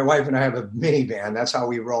 My wife and I have a minivan. That's how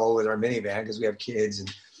we roll with our minivan, because we have kids and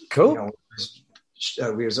cool. You know,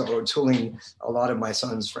 we were tooling a lot of my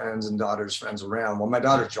son's friends and daughter's friends around. Well, my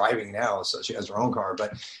daughter's driving now, so she has her own car.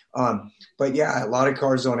 But yeah, a lot of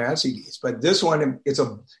cars don't have CDs. But this one, it's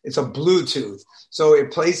a Bluetooth, so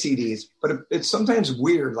it plays CDs. But it's sometimes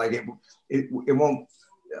weird, like it won't.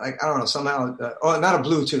 Like I don't know, somehow. Not a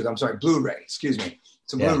Bluetooth. I'm sorry, Blu-ray. Excuse me.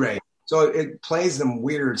 It's a Blu-ray. So it plays them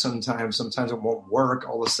weird sometimes. Sometimes it won't work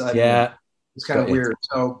all of a sudden. Yeah. It's kind of weird.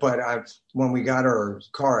 So, but when we got our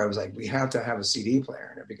car, I was like, we have to have a CD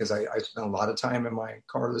player in it, because I spent a lot of time in my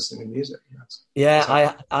car listening to music.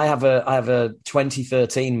 I have a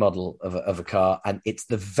 2013 model of a car, and it's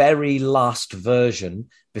the very last version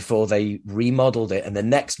before they remodeled it. And the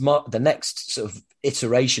next sort of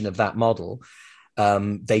iteration of that model,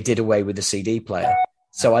 they did away with the CD player.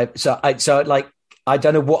 So I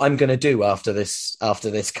don't know what I'm going to do after this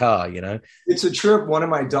car, you know. It's a trip. One of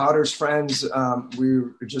my daughter's friends, we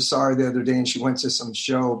just saw her the other day, and she went to some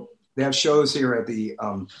show. They have shows here at the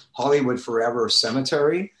Hollywood Forever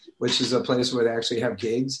Cemetery, which is a place where they actually have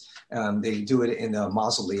gigs. They do it in the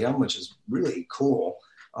mausoleum, which is really cool.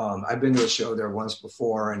 I've been to a show there once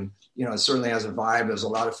before, and, you know, it certainly has a vibe. There's a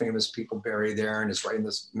lot of famous people buried there, and it's right in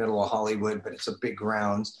the middle of Hollywood, but it's a big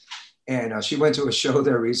grounds. And she went to a show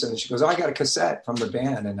there recently. She goes, "Oh, I got a cassette from the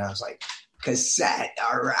band." And I was like, "Cassette,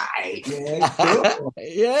 all right, man." Cool.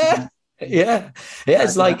 Yeah.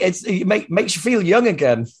 It's like it makes you feel young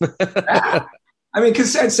again. I mean,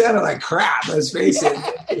 cassette sounded like crap. Let's face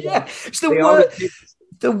it. Yeah. It's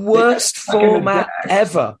the worst format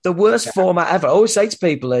ever. The worst format ever. I always say to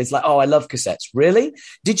people, it's like, "Oh, I love cassettes." Really?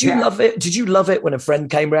 Did you love it? Did you love it when a friend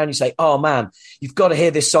came around? You say, "Oh man, you've got to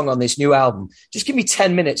hear this song on this new album. Just give me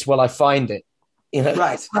 10 minutes while I find it." You know?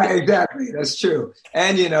 Right, exactly. That's true.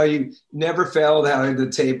 And, you never failed how the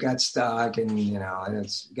tape got stuck and, and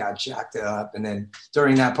it's got jacked up. And then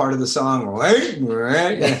during that part of the song,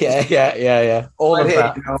 Yeah. All but of hey,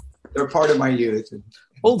 that. they're part of my youth.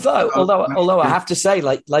 Although I have to say,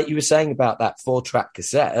 like you were saying about that 4-track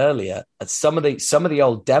cassette earlier, some of the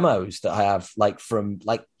old demos that I have, like from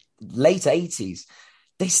like late 80s,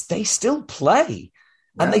 they still play.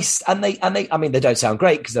 Yeah. And they I mean, they don't sound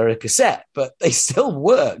great because they're a cassette, but they still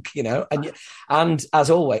work, and as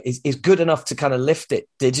always is good enough to kind of lift it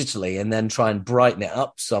digitally and then try and brighten it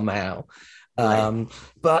up somehow. Right.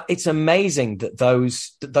 But it's amazing that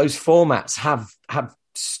those formats have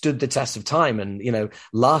stood the test of time and,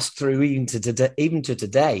 last through even to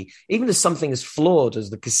today, even as something as flawed as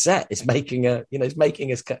the cassette is making a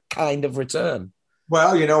kind of return.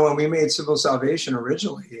 Well, when we made Civil Salvation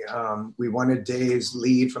originally, we wanted Dave's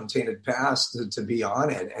lead from Tainted Past to be on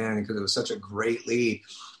it, and because it was such a great lead,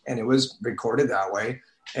 and it was recorded that way.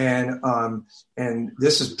 And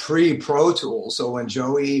this is pre-Pro Tools. So when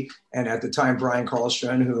Joey and at the time Brian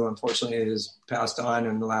Karlström, who unfortunately has passed on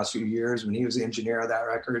in the last few years, when he was the engineer of that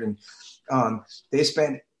record, and they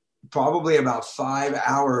spent probably about 5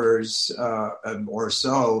 hours or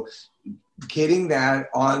so getting that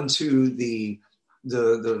onto the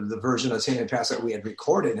version of Tainted Past that we had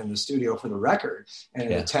recorded in the studio for the record,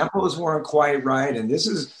 and the tempos weren't quite right, and this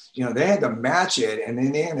is they had to match it, and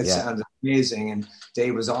in the end it sounded amazing, and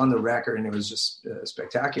Dave was on the record, and it was just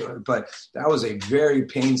spectacular. But that was a very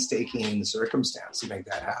painstaking circumstance to make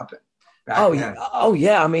that happen.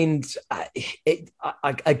 I mean,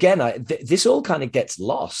 this all kind of gets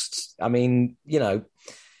lost. I mean,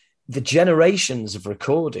 the generations of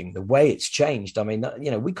recording, the way it's changed. I mean,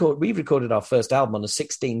 we recorded our first album on a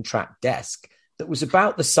 16-track desk that was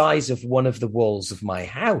about the size of one of the walls of my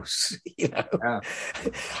house.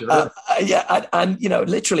 Sure. And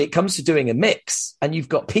literally, it comes to doing a mix, and you've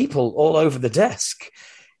got people all over the desk,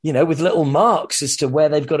 with little marks as to where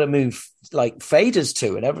they've got to move, like faders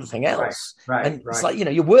to, and everything else. Right. It's like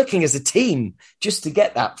you're working as a team just to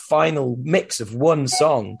get that final mix of one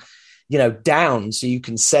song down so you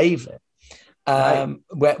can save it.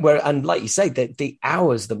 Where and like you say, the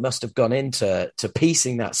hours that must have gone into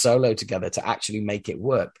piecing that solo together to actually make it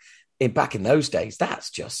work back in those days,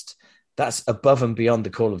 that's above and beyond the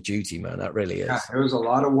Call of Duty, man. That really is. Yeah, it was a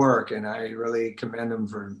lot of work, and I really commend them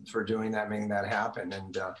for doing that, making that happen.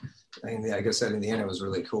 And like I said, in the end, it was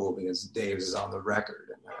really cool because Dave is on the record,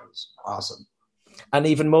 and that was awesome. And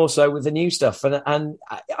even more so with the new stuff. And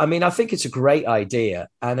I mean, I think it's a great idea.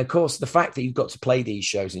 And of course, the fact that you've got to play these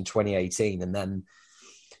shows in 2018 and then,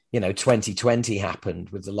 2020 happened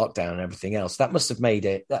with the lockdown and everything else, that must have made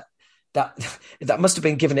it, that must have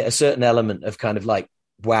been giving it a certain element of kind of like,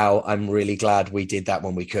 wow, I'm really glad we did that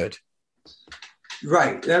when we could.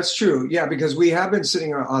 Right. That's true. Yeah, because we have been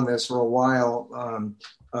sitting on this for a while,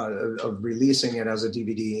 of releasing it as a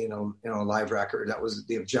DVD, a live record. That was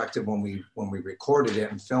the objective when we recorded it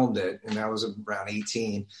and filmed it, and that was around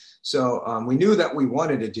 18. So we knew that we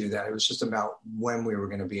wanted to do that. It was just about when we were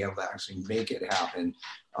going to be able to actually make it happen.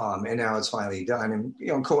 And now it's finally done.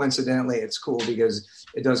 And coincidentally, it's cool because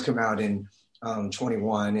it does come out in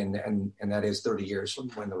 21, and that is 30 years from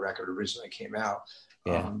when the record originally came out.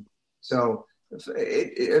 Yeah. So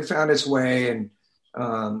it found its way, and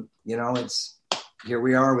it's. Here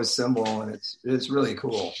we are with Symbol, and it's really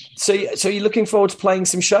cool. So you're looking forward to playing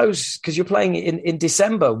some shows, because you're playing in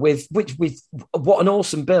December with what an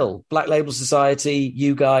awesome bill: Black Label Society,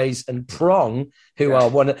 you guys, and Prong, who are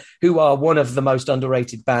one of the most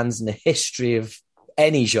underrated bands in the history of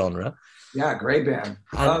any genre. Yeah, great band.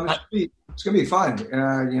 It's gonna be fun.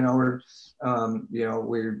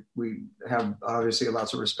 We have obviously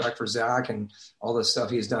lots of respect for Zach and all the stuff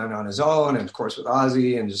he's done on his own, and of course with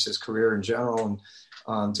Ozzy and just his career in general.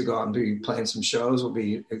 And to go out and be playing some shows will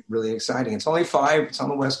be really exciting. It's only 5. It's on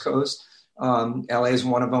the West Coast. LA is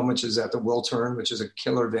one of them, which is at the Wiltern, which is a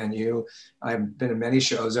killer venue. I've been to many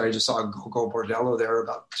shows there. I just saw Go Bordello there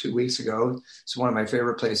about 2 weeks ago. It's one of my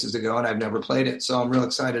favorite places to go, and I've never played it. So I'm real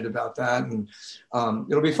excited about that. And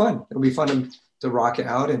it'll be fun. It'll be fun to rock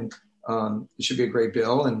out, and it should be a great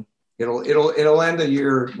bill. And it'll end the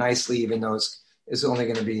year nicely, even though it's only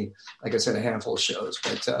going to be, like I said, a handful of shows.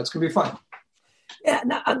 But it's going to be fun. Yeah,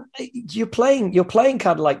 now, you're playing kind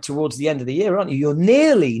of like towards the end of the year, aren't you? You're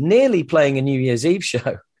nearly playing a New Year's Eve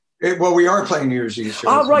show. Well, we are playing New Year's Eve shows.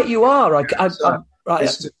 Oh, right, you are. Right.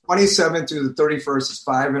 It's the 27th through the 31st. It's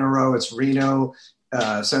 5 in a row. It's Reno,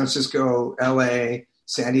 San Francisco, LA,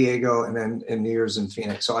 San Diego, and then in New Year's in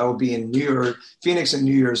Phoenix. So I will be in Phoenix and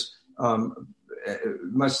New Year's,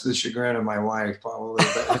 much to the chagrin of my wife, probably.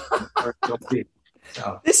 But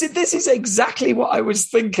So This is exactly what I was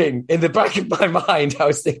thinking in the back of my mind. I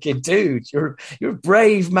was thinking, dude, you're a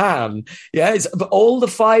brave man. Yeah, but all the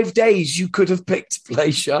 5 days you could have picked to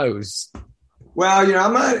play shows. well,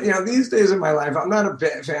 I'm not, these days of my life, I'm not a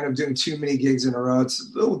big fan of doing too many gigs in a row.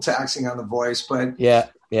 It's a little taxing on the voice, but Yeah,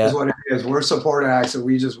 is what it is. We're support acts, and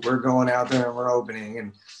we're going out there and we're opening.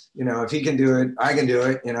 And, if he can do it, I can do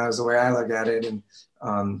it, is the way I look at it.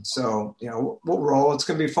 And so, we'll roll. It's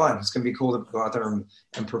going to be fun. It's going to be cool to go out there and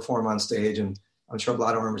perform on stage. And I'm sure a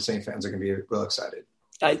lot of Armored Saint fans are going to be real excited.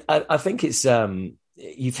 I think it's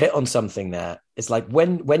you've hit on something there. It's like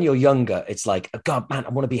when you're younger, it's like, oh, God, man, I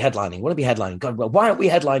want to be headlining. God, well, why aren't we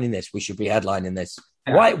headlining this? We should be headlining this.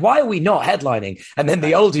 Yeah. Why are we not headlining? And then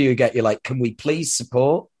the older you get, you're like, can we please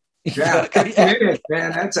support? Yeah,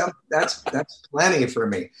 man, that's plenty for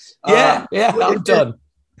me. I'm done.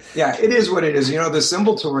 Yeah, it is what it is. The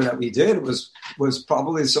Symbol tour that we did was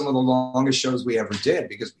probably some of the longest shows we ever did,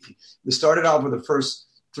 because we started off with the first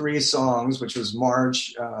 3 songs, which was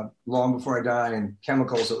March, Long Before I Die, and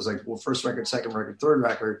Chemicals. So it was like, first record, second record, third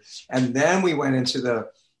record, and then we went into the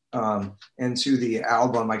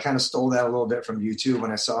album. I kind of stole that a little bit from U2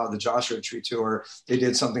 when I saw the Joshua Tree tour. They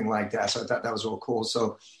did something like that, so I thought that was real cool.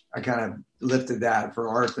 So I kind of lifted that for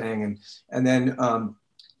our thing, and then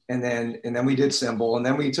we did Symbol, and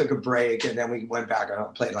then we took a break, and then we went back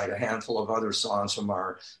and played like a handful of other songs from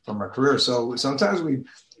our career. So sometimes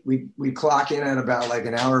we clock in at about like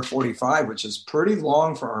an hour 45, which is pretty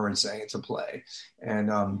long for Armored Saint to play. And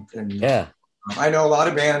yeah. I know a lot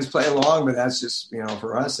of bands play long, but that's just,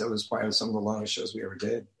 for us, that was probably some of the longest shows we ever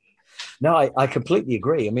did. No, I completely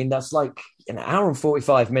agree. I mean, that's like an hour and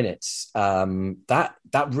 45 minutes. That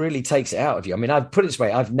really takes it out of you. I mean, I'd put it this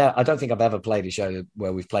way. I don't think I've ever played a show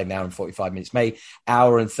where we've played an hour and 45 minutes, maybe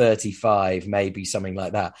hour and 35, maybe something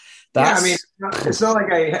like that. I mean, it's not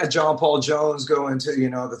like I had John Paul Jones go into,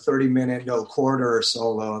 the 30-minute no quarter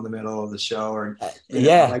solo in the middle of the show, or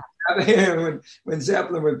when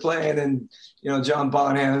Zeppelin would play, and then, John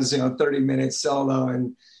Bonham's, 30-minute solo,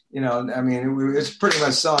 and, I mean, it's pretty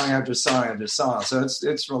much song after song after song. So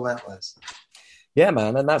it's relentless. Yeah,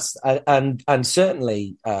 man. And that's, and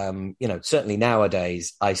certainly, certainly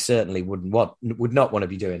nowadays, I certainly would not want to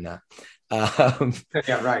be doing that.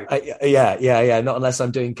 Yeah, right. Yeah. Not unless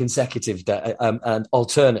I'm doing consecutive and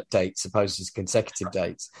alternate dates opposed to consecutive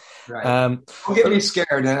dates. Right. Don't get me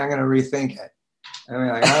scared, then I'm going to rethink it. I mean,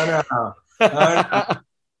 like, I don't know.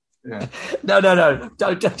 Yeah. No.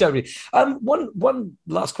 Don't really. One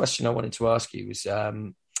last question I wanted to ask you was,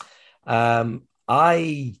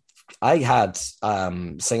 I had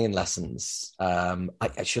singing lessons.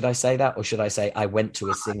 Should I say that, or should I say I went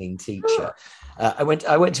to a singing teacher? I went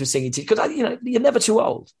to a singing teacher because you're never too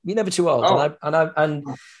old. You're never too old. Oh.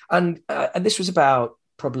 And this was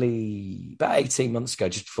probably about 18 months ago,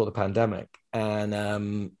 just before the pandemic,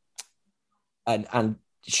 and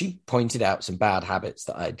she pointed out some bad habits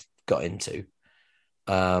that I'd got into,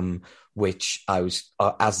 which I was,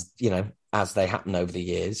 as they happen over the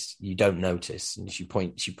years, you don't notice. And she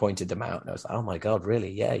pointed them out, and I was like, oh my God,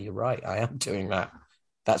 really? Yeah, you're right. I am doing that.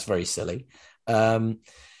 That's very silly. Do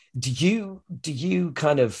you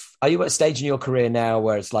kind of, are you at a stage in your career now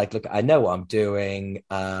where it's like, look, I know what I'm doing,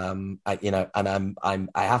 and I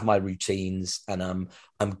have my routines, and I'm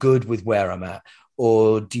good with where I'm at?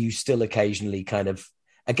 Or do you still occasionally kind of,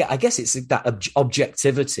 I guess it's that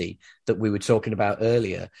objectivity that we were talking about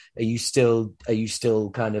earlier. Are you still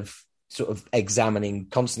kind of sort of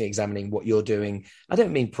constantly examining what you're doing? I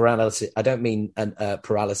don't mean paralysis. I don't mean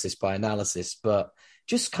paralysis by analysis, but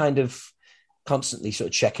just kind of constantly sort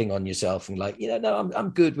of checking on yourself and like, no,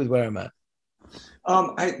 I'm good with where I'm at.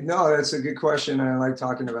 No, that's a good question. I like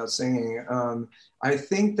talking about singing. I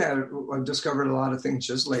think that I've discovered a lot of things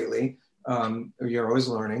just lately. You're always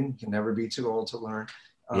learning. You can never be too old to learn.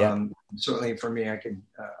 Certainly for me,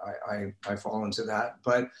 I fall into that.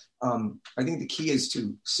 But I think the key is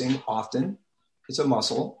to sing often. It's a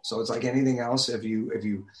muscle, so it's like anything else. If you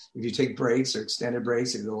take breaks or extended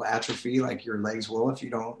breaks, it'll atrophy, like your legs will if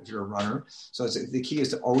you're a runner. So the key is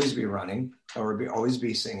to always be running or always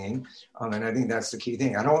be singing. And I think that's the key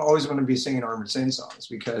thing. I don't always want to be singing Armored Saint songs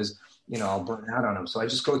because I'll burn out on them. So I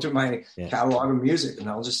just go through my catalog of music, and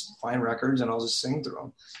I'll just find records and I'll just sing through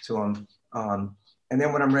them to them. And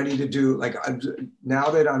then when I'm ready to do, like, now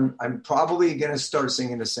that I'm probably going to start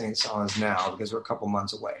singing the Saint songs now because we're a couple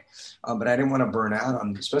months away. But I didn't want to burn out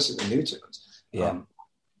on, especially the new tunes.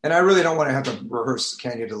 and I really don't want to have to rehearse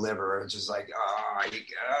 "Can You Deliver?" It's just like,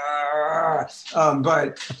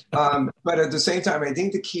 but at the same time, I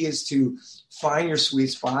think the key is to find your sweet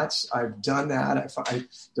spots. I've done that.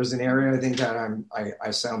 There's an area I think that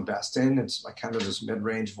I sound best in. It's like kind of this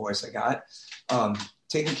mid-range voice I got.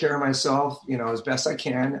 Taking care of myself, as best I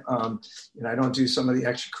can. I don't do some of the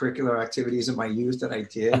extracurricular activities in my youth that I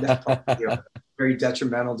did. That's probably very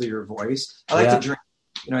detrimental to your voice. I like to drink.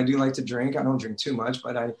 I do like to drink. I don't drink too much,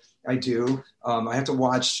 but I do. I have to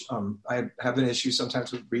watch. I have an issue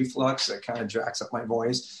sometimes with reflux that kind of jacks up my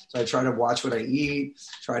voice. So I try to watch what I eat.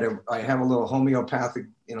 I have a little homeopathic,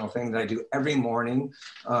 thing that I do every morning.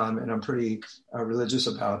 And I'm pretty religious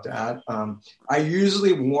about that. I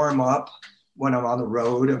usually warm up when I'm on the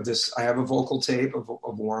road I have a vocal tape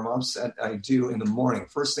of warm-ups that I do in the morning.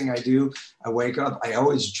 First thing I do, I wake up, I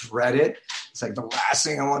always dread it. It's like the last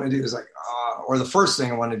thing I want to do is or the first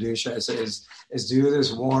thing I want to do, should I say, is do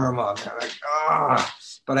this warm-up. I'm like,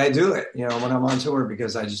 but I do it, when I'm on tour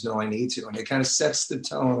because I just know I need to. And it kind of sets the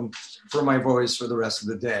tone for my voice for the rest of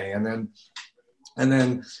the day. And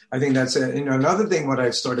then I think that's it. Another thing what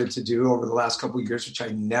I've started to do over the last couple of years, which I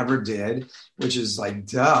never did, which is like,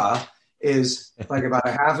 is like about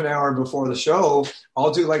a half an hour before the show,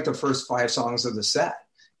 I'll do like the first 5 songs of the set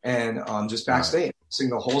and just backstage sing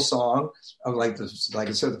the whole song of like I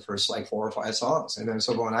said, the first like 4 or 5 songs. And then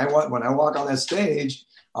so when I walk on that stage,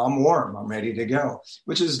 I'm warm, I'm ready to go,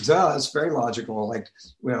 which is it's very logical. Like,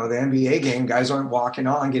 the NBA game, guys aren't walking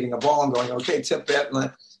on, getting a ball and going, okay, tip it,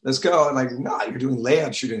 let's go. And like, no, you're doing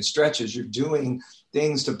layups, you're doing stretches, you're doing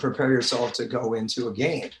things to prepare yourself to go into a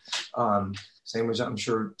game. Same as I'm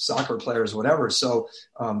sure soccer players, whatever. So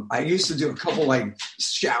I used to do a couple like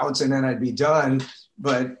shouts and then I'd be done.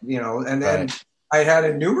 But, and then I had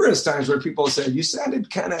it numerous times where people said, you sounded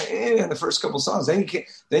kind of in the first couple songs. Then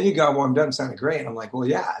you got warmed up and sounded great. And I'm like, well,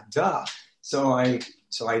 yeah, duh. So I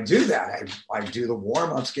do that. I do the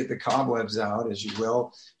warm-ups, get the cobwebs out, as you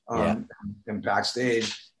will, and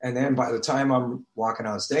backstage. And then by the time I'm walking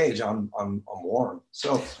on stage, I'm warm.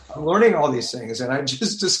 So I'm learning all these things, and I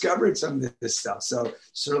just discovered some of this stuff. So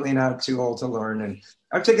certainly not too old to learn. And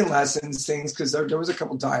I've taken lessons, things, because there was a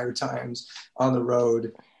couple dire times on the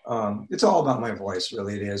road. It's all about my voice,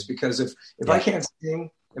 really. It is, because if I can't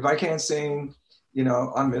sing,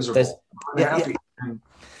 I'm miserable. I'm happy.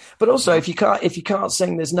 But also, if you can't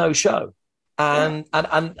sing, there's no show. And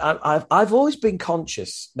I've always been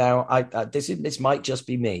conscious. Now, this might just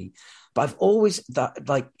be me, but I've always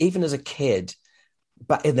even as a kid,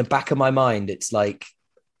 but in the back of my mind, it's like,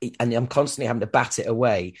 and I'm constantly having to bat it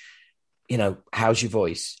away. How's your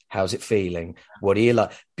voice? How's it feeling? What do you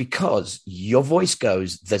like? Because your voice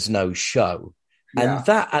goes, there's no show. Yeah.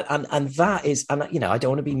 And that is, I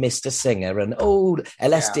don't want to be Mr. Singer and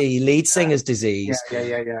LSD, lead singer's disease.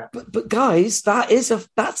 Yeah. But guys, that's a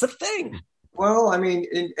thing. Well, I mean,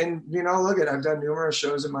 look I've done numerous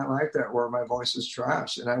shows in my life where my voice is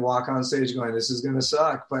trash, and I walk on stage going, this is going to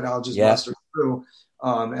suck, but I'll just muster through.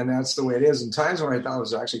 And that's the way it is. And times when I thought it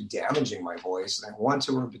was actually damaging my voice, and one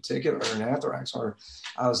tour in particular, an Anthrax, where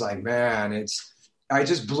I was like, man, I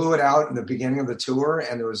just blew it out in the beginning of the tour,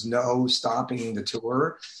 and there was no stopping the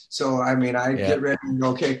tour. So, I mean, I get ready and go,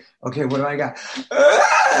 okay, what do I got?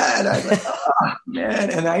 And I'm like,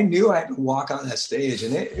 man. And I knew I had to walk on that stage,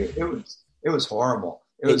 and it was horrible.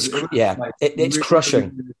 It's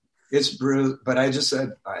crushing. It's brutal. But I just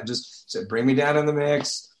said, bring me down in the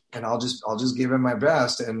mix, and I'll just give it my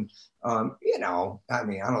best. And, I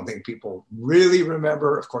mean, I don't think people really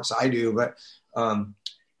remember. Of course I do, but,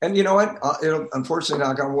 and you know what? Unfortunately,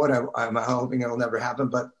 knock on wood, I'm hoping it'll never happen,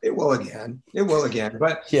 but it will again.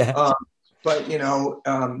 But,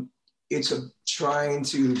 it's trying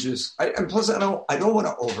to just, and plus I don't want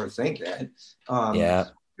to overthink it.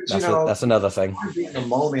 That's another thing. Be in the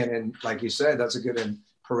moment, and like you said, that's a good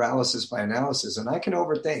paralysis by analysis, and I can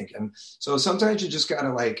overthink, and so sometimes you just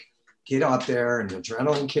gotta get out there, and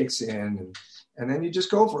adrenaline kicks in, and then you just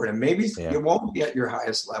go for it. And maybe you won't be at your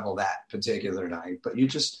highest level that particular night, but you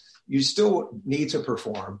still need to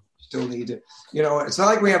perform. Still need to, it's not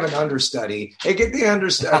like we have an understudy. Hey, get the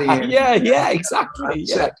understudy in. Yeah, exactly.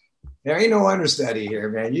 Yeah. There ain't no understudy here,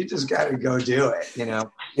 man. You just got to go do it, Yeah.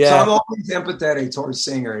 So I'm always empathetic towards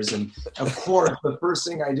singers. And of course, the first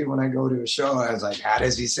thing I do when I go to a show, I was like, how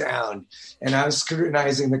does he sound? And I'm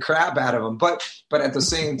scrutinizing the crap out of him. But at the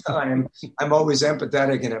same time, I'm always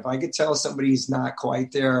empathetic. And if I could tell somebody's not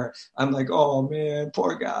quite there, I'm like, oh, man,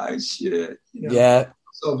 poor guy, shit. Yeah.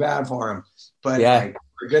 so bad for him, but Yeah.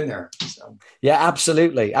 we've been there. So. Yeah,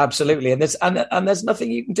 absolutely, absolutely, and there's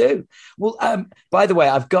nothing you can do. Well, by the way,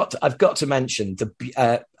 I've got to mention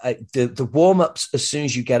the warm ups as soon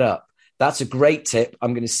as you get up. That's a great tip.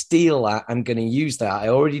 I'm going to steal that. I'm going to use that. I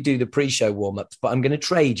already do the pre-show warm-ups, but I'm going to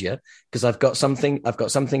trade you because I've got something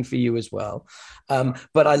for you as well.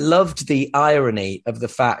 But I loved the irony of the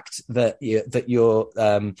fact that you're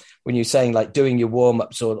when you're saying like doing your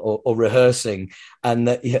warm-ups or rehearsing, and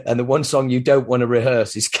the one song you don't want to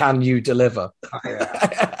rehearse is "Can You Deliver?"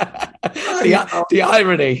 Oh, yeah. the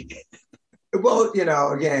irony. Well,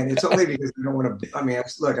 again, it's only because I don't want to. I mean,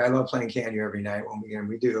 look, I love playing Can You every night when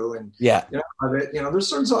we do, and yeah, there's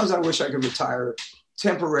certain songs I wish I could retire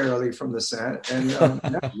temporarily from the set, and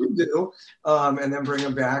we do, and then bring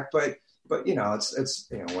them back. But it's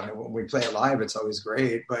when we play it live, it's always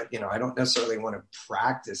great. But I don't necessarily want to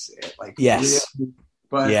practice it like yes,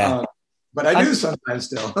 really, but I do sometimes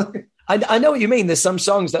still. I know what you mean. There's some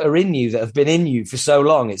songs that are in you that have been in you for so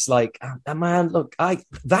long. It's like, oh, man, look,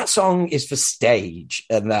 that song is for stage,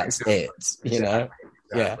 and that's it. Exactly.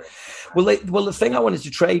 Yeah. Well, the thing I wanted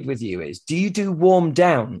to trade with you is, do you do warm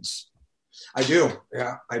downs? I do.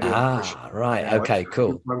 Yeah, I do. Ah, right. Okay,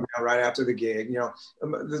 cool. Right after the gig,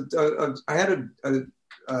 I had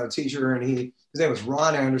a teacher, and his name was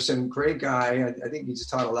Ron Anderson, great guy. I think he just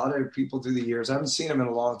taught a lot of people through the years. I haven't seen him in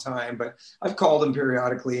a long time, but I've called him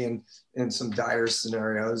periodically in some dire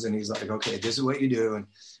scenarios, and he's like, okay, this is what you do.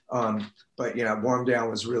 And but warm down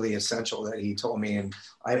was really essential that he told me, and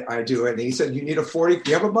I do it. And he said, you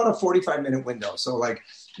have about a 45-minute window. So like,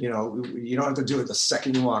 you don't have to do it the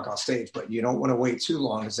second you walk off stage, but you don't want to wait too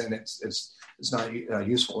long, because then it's not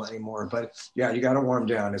useful anymore. But yeah, you got to warm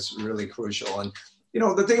down. It's really crucial. And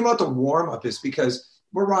the thing about the warm up is because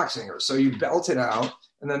we're rock singers, so you belt it out,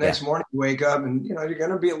 and the next morning you wake up and, you're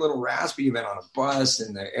going to be a little raspy. You've been on a bus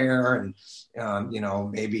in the air, and,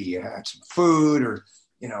 maybe you had some food or,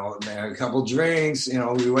 a couple drinks,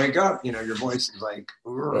 we wake up, your voice is like,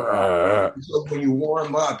 so when you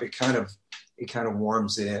warm up, it kind of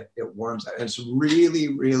warms it. It warms it. And it's really,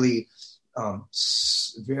 really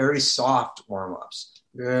very soft warm ups,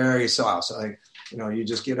 very soft. So like, you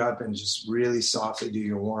just get up and just really softly do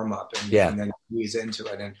your warm up, and then ease into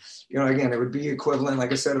it. And again, it would be equivalent,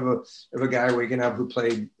 like I said, of a guy waking up who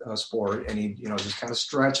played sport, and he just kind of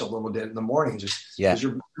stretch a little bit in the morning, just because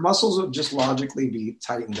your muscles would just logically be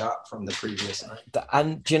tightened up from the previous night.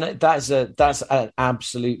 And that's an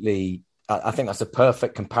absolutely, I think that's a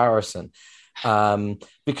perfect comparison.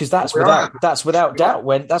 Because that's without doubt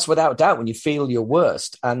when you feel your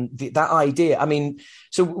worst, and that idea. I mean,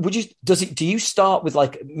 so do you start with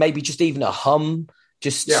like maybe just even a hum,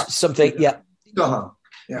 something, hum.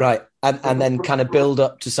 Yeah. Right, and then kind of build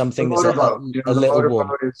up to something that's a little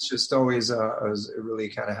warm. It's just always it really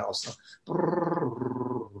kind of helps.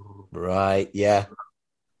 Right. Yeah.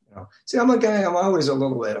 See, I'm a guy, I'm always a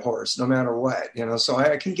little bit hoarse, no matter what, so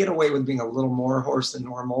I can get away with being a little more hoarse than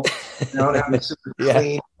normal. I don't have a super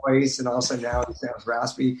clean voice, and all of a sudden now it sounds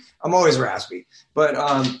raspy. I'm always raspy, but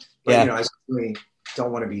I certainly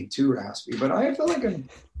don't want to be too raspy. But I feel like I'm,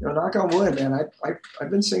 knock on wood, man,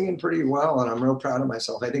 I've been singing pretty well, and I'm real proud of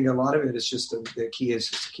myself. I think a lot of it is just the key is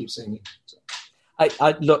just to keep singing. So.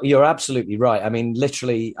 I look, you're absolutely right. I mean,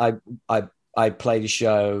 literally, I played a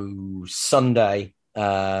show Sunday.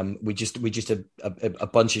 We just did a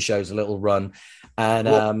bunch of shows, a little run,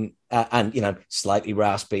 and slightly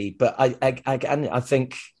raspy, but I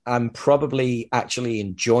think I'm probably actually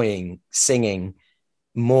enjoying singing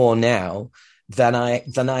more now than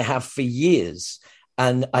I have for years.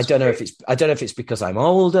 And I don't know if it's because I'm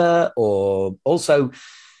older, or also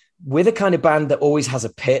we're the kind of band that always has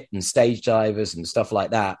a pit and stage divers and stuff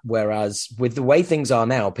like that. Whereas with the way things are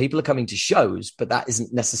now, people are coming to shows, but that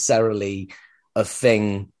isn't necessarily a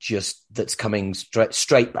thing just that's coming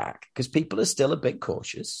straight back, because people are still a bit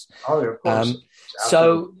cautious. Oh, yeah, of course.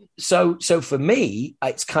 So for me,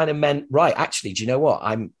 it's kind of meant, right, actually, do you know what?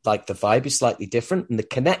 I'm like, the vibe is slightly different, and the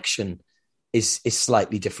connection is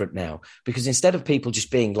slightly different now, because instead of people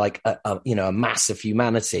just being like a mass of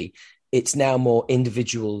humanity, it's now more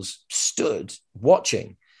individuals stood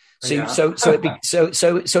watching. So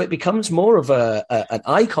it becomes more of an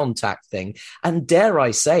eye contact thing, and dare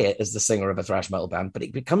I say it, as the singer of a thrash metal band, but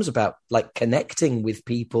it becomes about like connecting with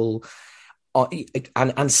people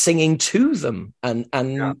and singing to them and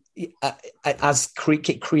as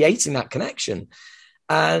creating that connection.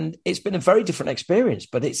 And it's been a very different experience,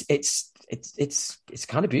 but it's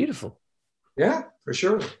kind of beautiful. Yeah, for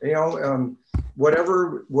sure.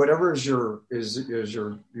 Whatever is your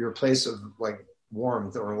place of like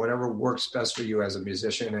warmth or whatever works best for you as a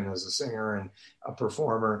musician and as a singer and a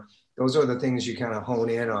performer. Those are the things you kind of hone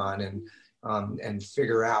in on and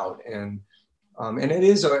figure out. And it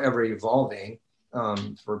is ever evolving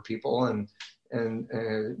for people.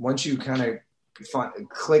 And once you kind of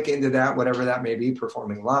click into that, whatever that may be,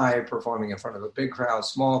 performing live, performing in front of a big crowd,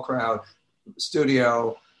 small crowd,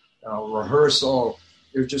 studio, rehearsal,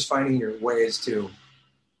 you're just finding your ways to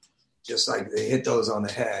just like they hit those on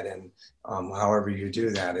the head. And however you do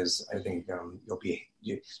that is, I think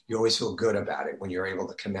you always feel good about it when you're able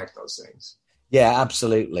to connect those things. Yeah,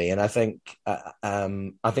 absolutely. And I think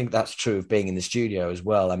that's true of being in the studio as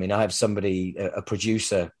well. I mean, I have somebody, a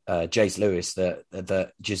producer, Jace Lewis,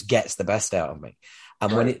 that just gets the best out of me.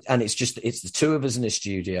 And right. It's the two of us in the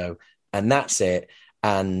studio and that's it.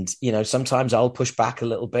 And, you know, sometimes I'll push back a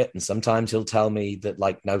little bit and sometimes he'll tell me that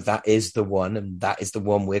like, no, that is the one and that is the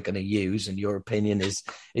one we're going to use. And your opinion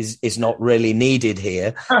is not really needed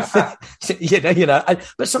here, but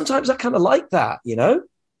sometimes I kind of like that, you know?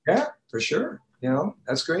 Yeah, for sure. You know,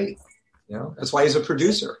 that's great. You know, that's why he's a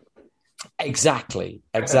producer. Exactly.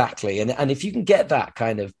 And if you can get that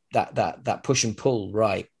kind of that push and pull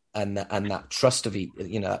right, and that trust of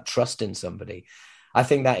that trust in somebody, I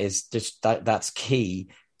think that is just that's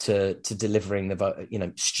key to delivering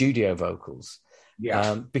the studio vocals.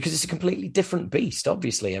 Yeah, because it's a completely different beast.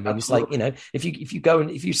 Obviously, I mean, Absolutely. It's like if you go and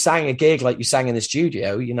if you sang a gig like you sang in the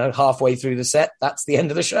studio, halfway through the set, that's the end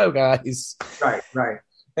of the show, guys. Right.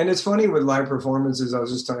 And it's funny with live performances. I was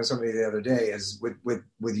just telling somebody the other day, is with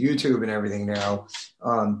YouTube and everything now,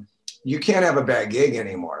 you can't have a bad gig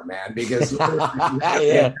anymore, man, because an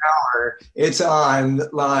hour it's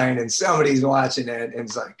online and somebody's watching it, and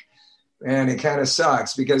it's like, man, it kind of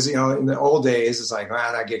sucks because in the old days it's like,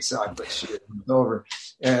 wow, that gig sucked, but shit, it's over.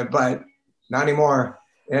 But not anymore.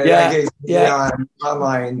 That gig's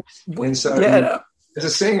online, and so. As a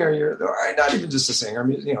singer, you're not even just a singer. I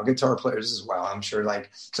mean, guitar players as well. I'm sure, like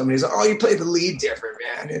somebody's like, "Oh, you play the lead different,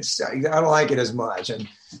 man." I don't like it as much, and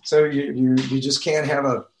so you just can't have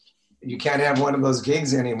one of those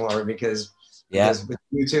gigs anymore because with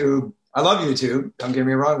YouTube, I love YouTube. Don't get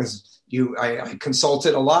me wrong, I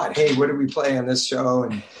consulted a lot. Hey, what did we play on this show?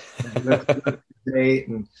 And date,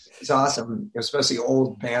 and it's awesome, especially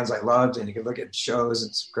old bands I loved, and you can look at shows,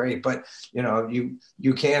 it's great, but you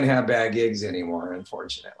can't have bad gigs anymore,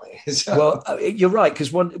 unfortunately. So. Well, you're right,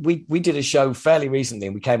 because we did a show fairly recently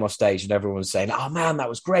and we came off stage and everyone was saying, oh man, that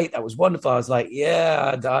was great, that was wonderful. I was like,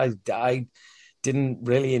 yeah, I didn't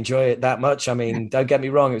really enjoy it that much. I mean, don't get me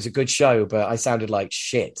wrong, it was a good show, but I sounded like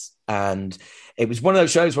shit. And it was one of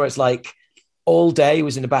those shows where it's like all day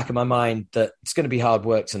was in the back of my mind that it's going to be hard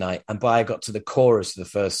work tonight. And by I got to the chorus of the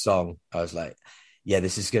first song, I was like, yeah,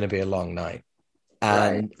 this is going to be a long night.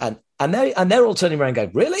 And they're all turning around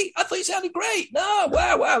going, really? I thought you sounded great. No,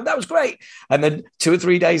 wow, that was great. And then 2 or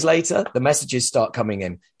 3 days later, the messages start coming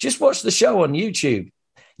in. Just watch the show on YouTube.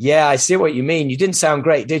 Yeah, I see what you mean. You didn't sound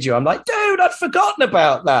great, did you? I'm like, dude, I'd forgotten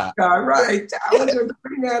about that. All right. I was going to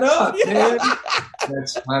bring that up, man.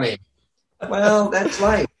 That's funny. Well, that's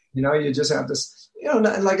life. You just have this,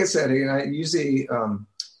 like I said, I usually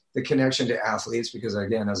the connection to athletes, because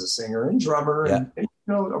again, as a singer and drummer, and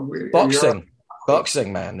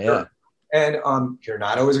boxing, man. Yeah. And you're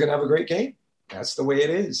not always going to have a great game. That's the way it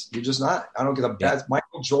is. You're just not. I don't get the best.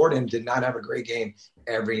 Michael Jordan did not have a great game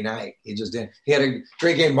every night. He just didn't. He had a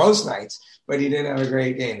great game most nights, but he didn't have a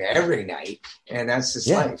great game every night. And that's his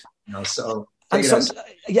life. So. And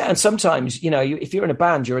sometimes, if you're in a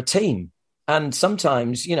band, you're a team. And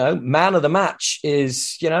sometimes, man of the match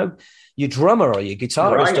is, your drummer or your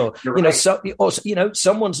guitarist,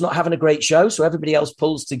 someone's not having a great show, so everybody else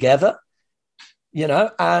pulls together,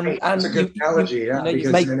 and that's a good analogy,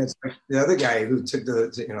 because then it's like the other guy who took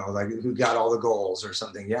who got all the goals or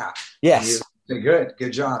something. Yeah. Yes.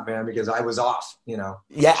 Good job, man, because I was off, Yeah,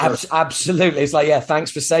 absolutely. It's like,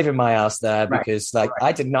 thanks for saving my ass there, because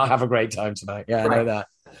I did not have a great time tonight. Yeah, I know that.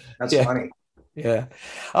 That's funny. Yeah.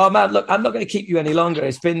 Oh man, look, I'm not going to keep you any longer.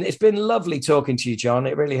 It's been lovely talking to you, John.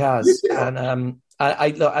 It really has. And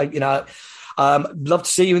I love to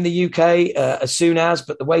see you in the UK as soon as.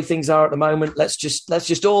 But the way things are at the moment, let's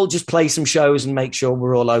just all play some shows and make sure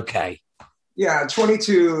we're all okay. Yeah,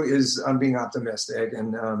 22 is, I'm being optimistic,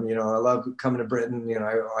 and I love coming to Britain.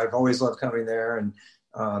 I've always loved coming there, and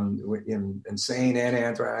Insane and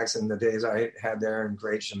Anthrax, and the days I had there, and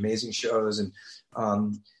great, amazing shows, and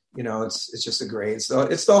it's just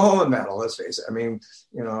it's the home of metal. Let's face it. I mean,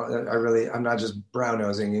 I'm not just brown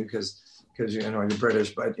nosing you because you're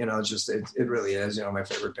British, but it's just it really is. My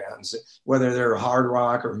favorite bands, whether they're hard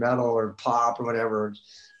rock or metal or pop or whatever.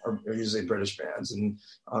 are usually British bands, and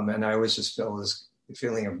I always just feel this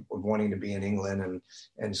feeling of wanting to be in England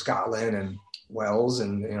and Scotland and Wales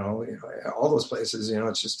and all those places.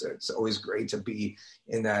 It's always great to be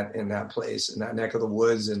in that place, in that neck of the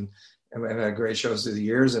woods, and I've had great shows through the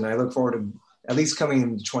years, and I look forward to at least coming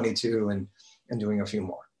into 22 and doing a few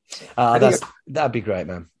more. That'd be great,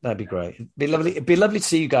 man. That'd be great. It'd be lovely to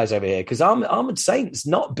see you guys over here, because Armored Saint's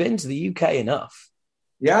not been to the UK enough.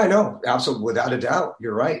 Yeah, I know. Absolutely. Without a doubt.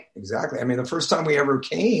 You're right. Exactly. I mean, the first time we ever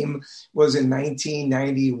came was in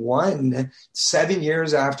 1991, 7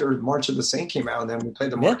 years after March of the Saint came out. And then we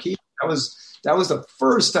played the Marquee. Yeah. That was the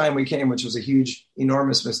first time we came, which was a huge,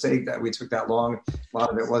 enormous mistake that we took that long. A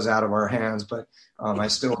lot of it was out of our hands, but I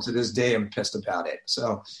still, to this day, am pissed about it.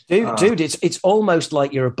 So, dude, it's almost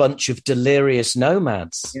like you're a bunch of delirious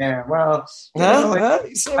nomads. Yeah, well, we're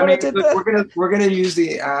gonna use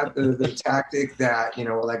the tactic that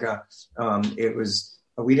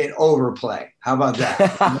we didn't overplay. How about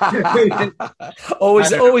that?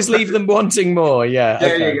 always leave them wanting more. Yeah.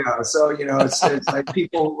 There you go. So, it's like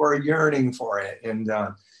people were yearning for it. And,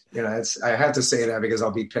 I have to say that because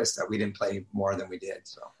I'll be pissed that we didn't play more than we did.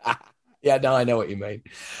 So. Yeah, no, I know what you mean.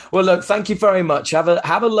 Well, look, thank you very much. Have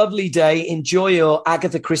a lovely day. Enjoy your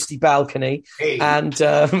Agatha Christie balcony. Hey. And,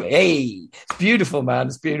 it's beautiful, man.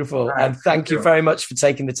 It's beautiful. Right, and thank you very much for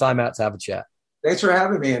taking the time out to have a chat. Thanks for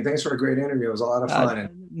having me, and thanks for a great interview. It was a lot of fun.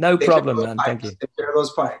 No problem, man. Pipes. Thank you. Take care of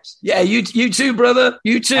those pipes. Yeah, you too, brother.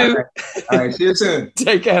 You too. All right. See you soon.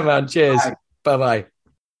 Take care, man. Cheers. Bye-bye.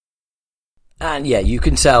 And yeah, you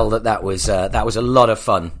can tell that was a lot of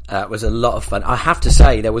fun. It was a lot of fun. I have to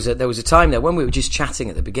say, there was a time there when we were just chatting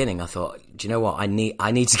at the beginning. I thought, do you know what? I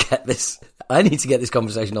need to get this. I need to get this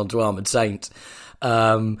conversation onto Armored Saint.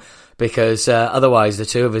 Because otherwise the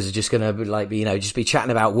two of us are just going to just be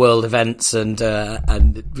chatting about world events and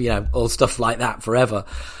all stuff like that forever.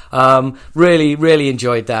 Really, really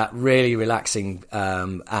enjoyed that. Really relaxing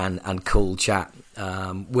and cool chat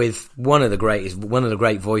with one of the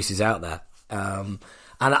great voices out there.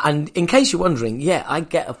 And in case you're wondering, yeah, I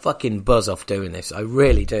get a fucking buzz off doing this. I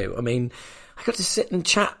really do. I mean, I got to sit and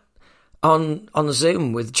chat on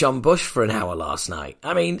Zoom with John Bush for an hour last night.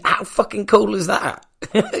 I mean, how fucking cool is that?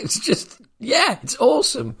 It's just, yeah, it's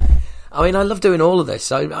awesome. I mean, I love doing all of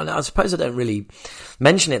this. I suppose I don't really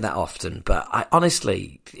mention it that often, but I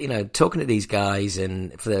honestly, talking to these guys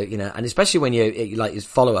and and especially when you like you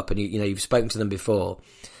follow up and you've spoken to them before.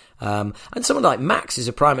 And someone like Max is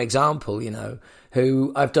a prime example,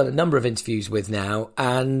 who I've done a number of interviews with now,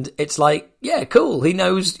 and it's like, yeah, cool. He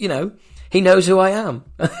knows who I am.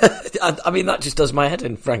 I mean, that just does my head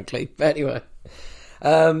in, frankly. But anyway,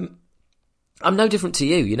 I'm no different to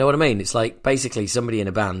you. You know what I mean? It's like basically somebody in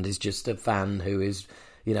a band is just a fan who is,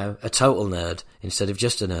 a total nerd instead of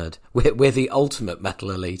just a nerd. We're the ultimate metal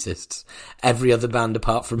elitists. Every other band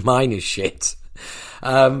apart from mine is shit.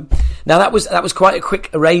 Now that was quite a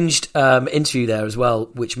quick arranged interview there as well,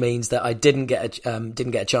 which means that I didn't get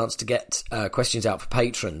a chance to get questions out for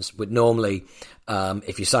patrons. Would normally,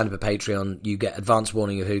 if you sign up at Patreon, you get advance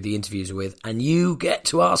warning of who the interviews are with, and you get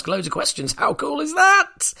to ask loads of questions. How cool is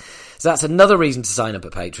that? So that's another reason to sign up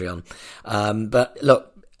at Patreon. But look,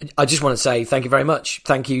 I just want to say thank you very much.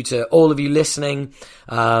 Thank you to all of you listening.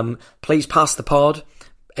 Please pass the pod.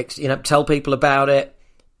 Tell people about it.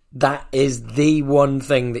 That is the one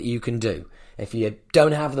thing that you can do. If you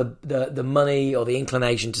don't have the money or the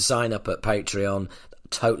inclination to sign up at Patreon,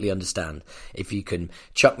 totally understand. If you can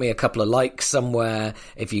chuck me a couple of likes somewhere,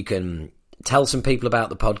 if you can tell some people about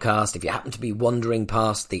the podcast, if you happen to be wandering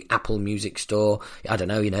past the Apple Music Store, I don't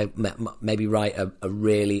know, maybe write a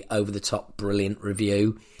really over-the-top brilliant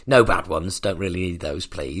review. No bad ones, don't really need those,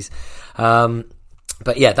 please. But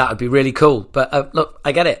yeah, that would be really cool. But look,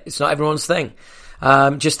 I get it. It's not everyone's thing.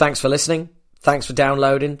 Just thanks for listening. Thanks for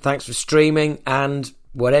downloading. Thanks for streaming. And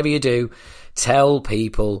whatever you do, tell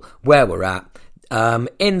people where we're at.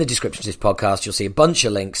 In the description of this podcast, you'll see a bunch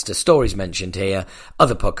of links to stories mentioned here,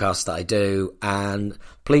 other podcasts that I do, and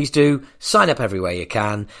please do sign up everywhere you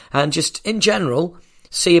can. And just in general,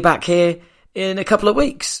 see you back here in a couple of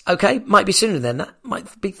weeks. Okay? Might be sooner than that.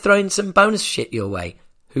 Might be throwing some bonus shit your way.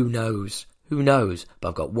 Who knows? But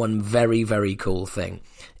I've got one very, very cool thing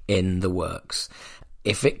in the works.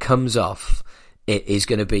 If it comes off, it is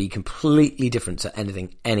going to be completely different to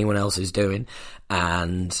anything anyone else is doing,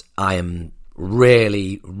 and I am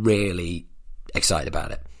really, really excited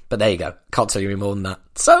about it. But there you go. Can't tell you any more than that.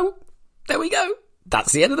 So, there we go.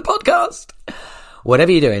 That's the end of the podcast.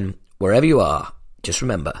 Whatever you're doing, wherever you are, just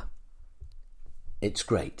remember, it's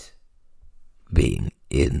great being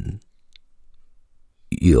in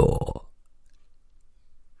your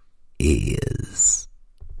ears.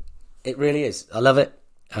 It really is. I love it.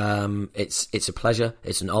 It's a pleasure.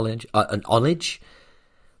 It's an homage.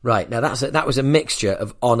 Right, now that was a mixture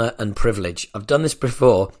of honour and privilege. I've done this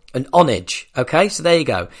before. An homage. Okay, so there you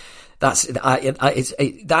go.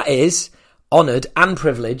 That is honoured and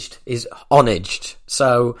privileged is honaged.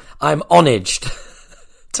 So I'm honaged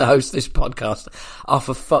to host this podcast. Oh,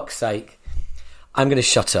 for fuck's sake. I'm going to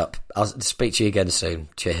shut up. I'll speak to you again soon.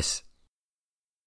 Cheers.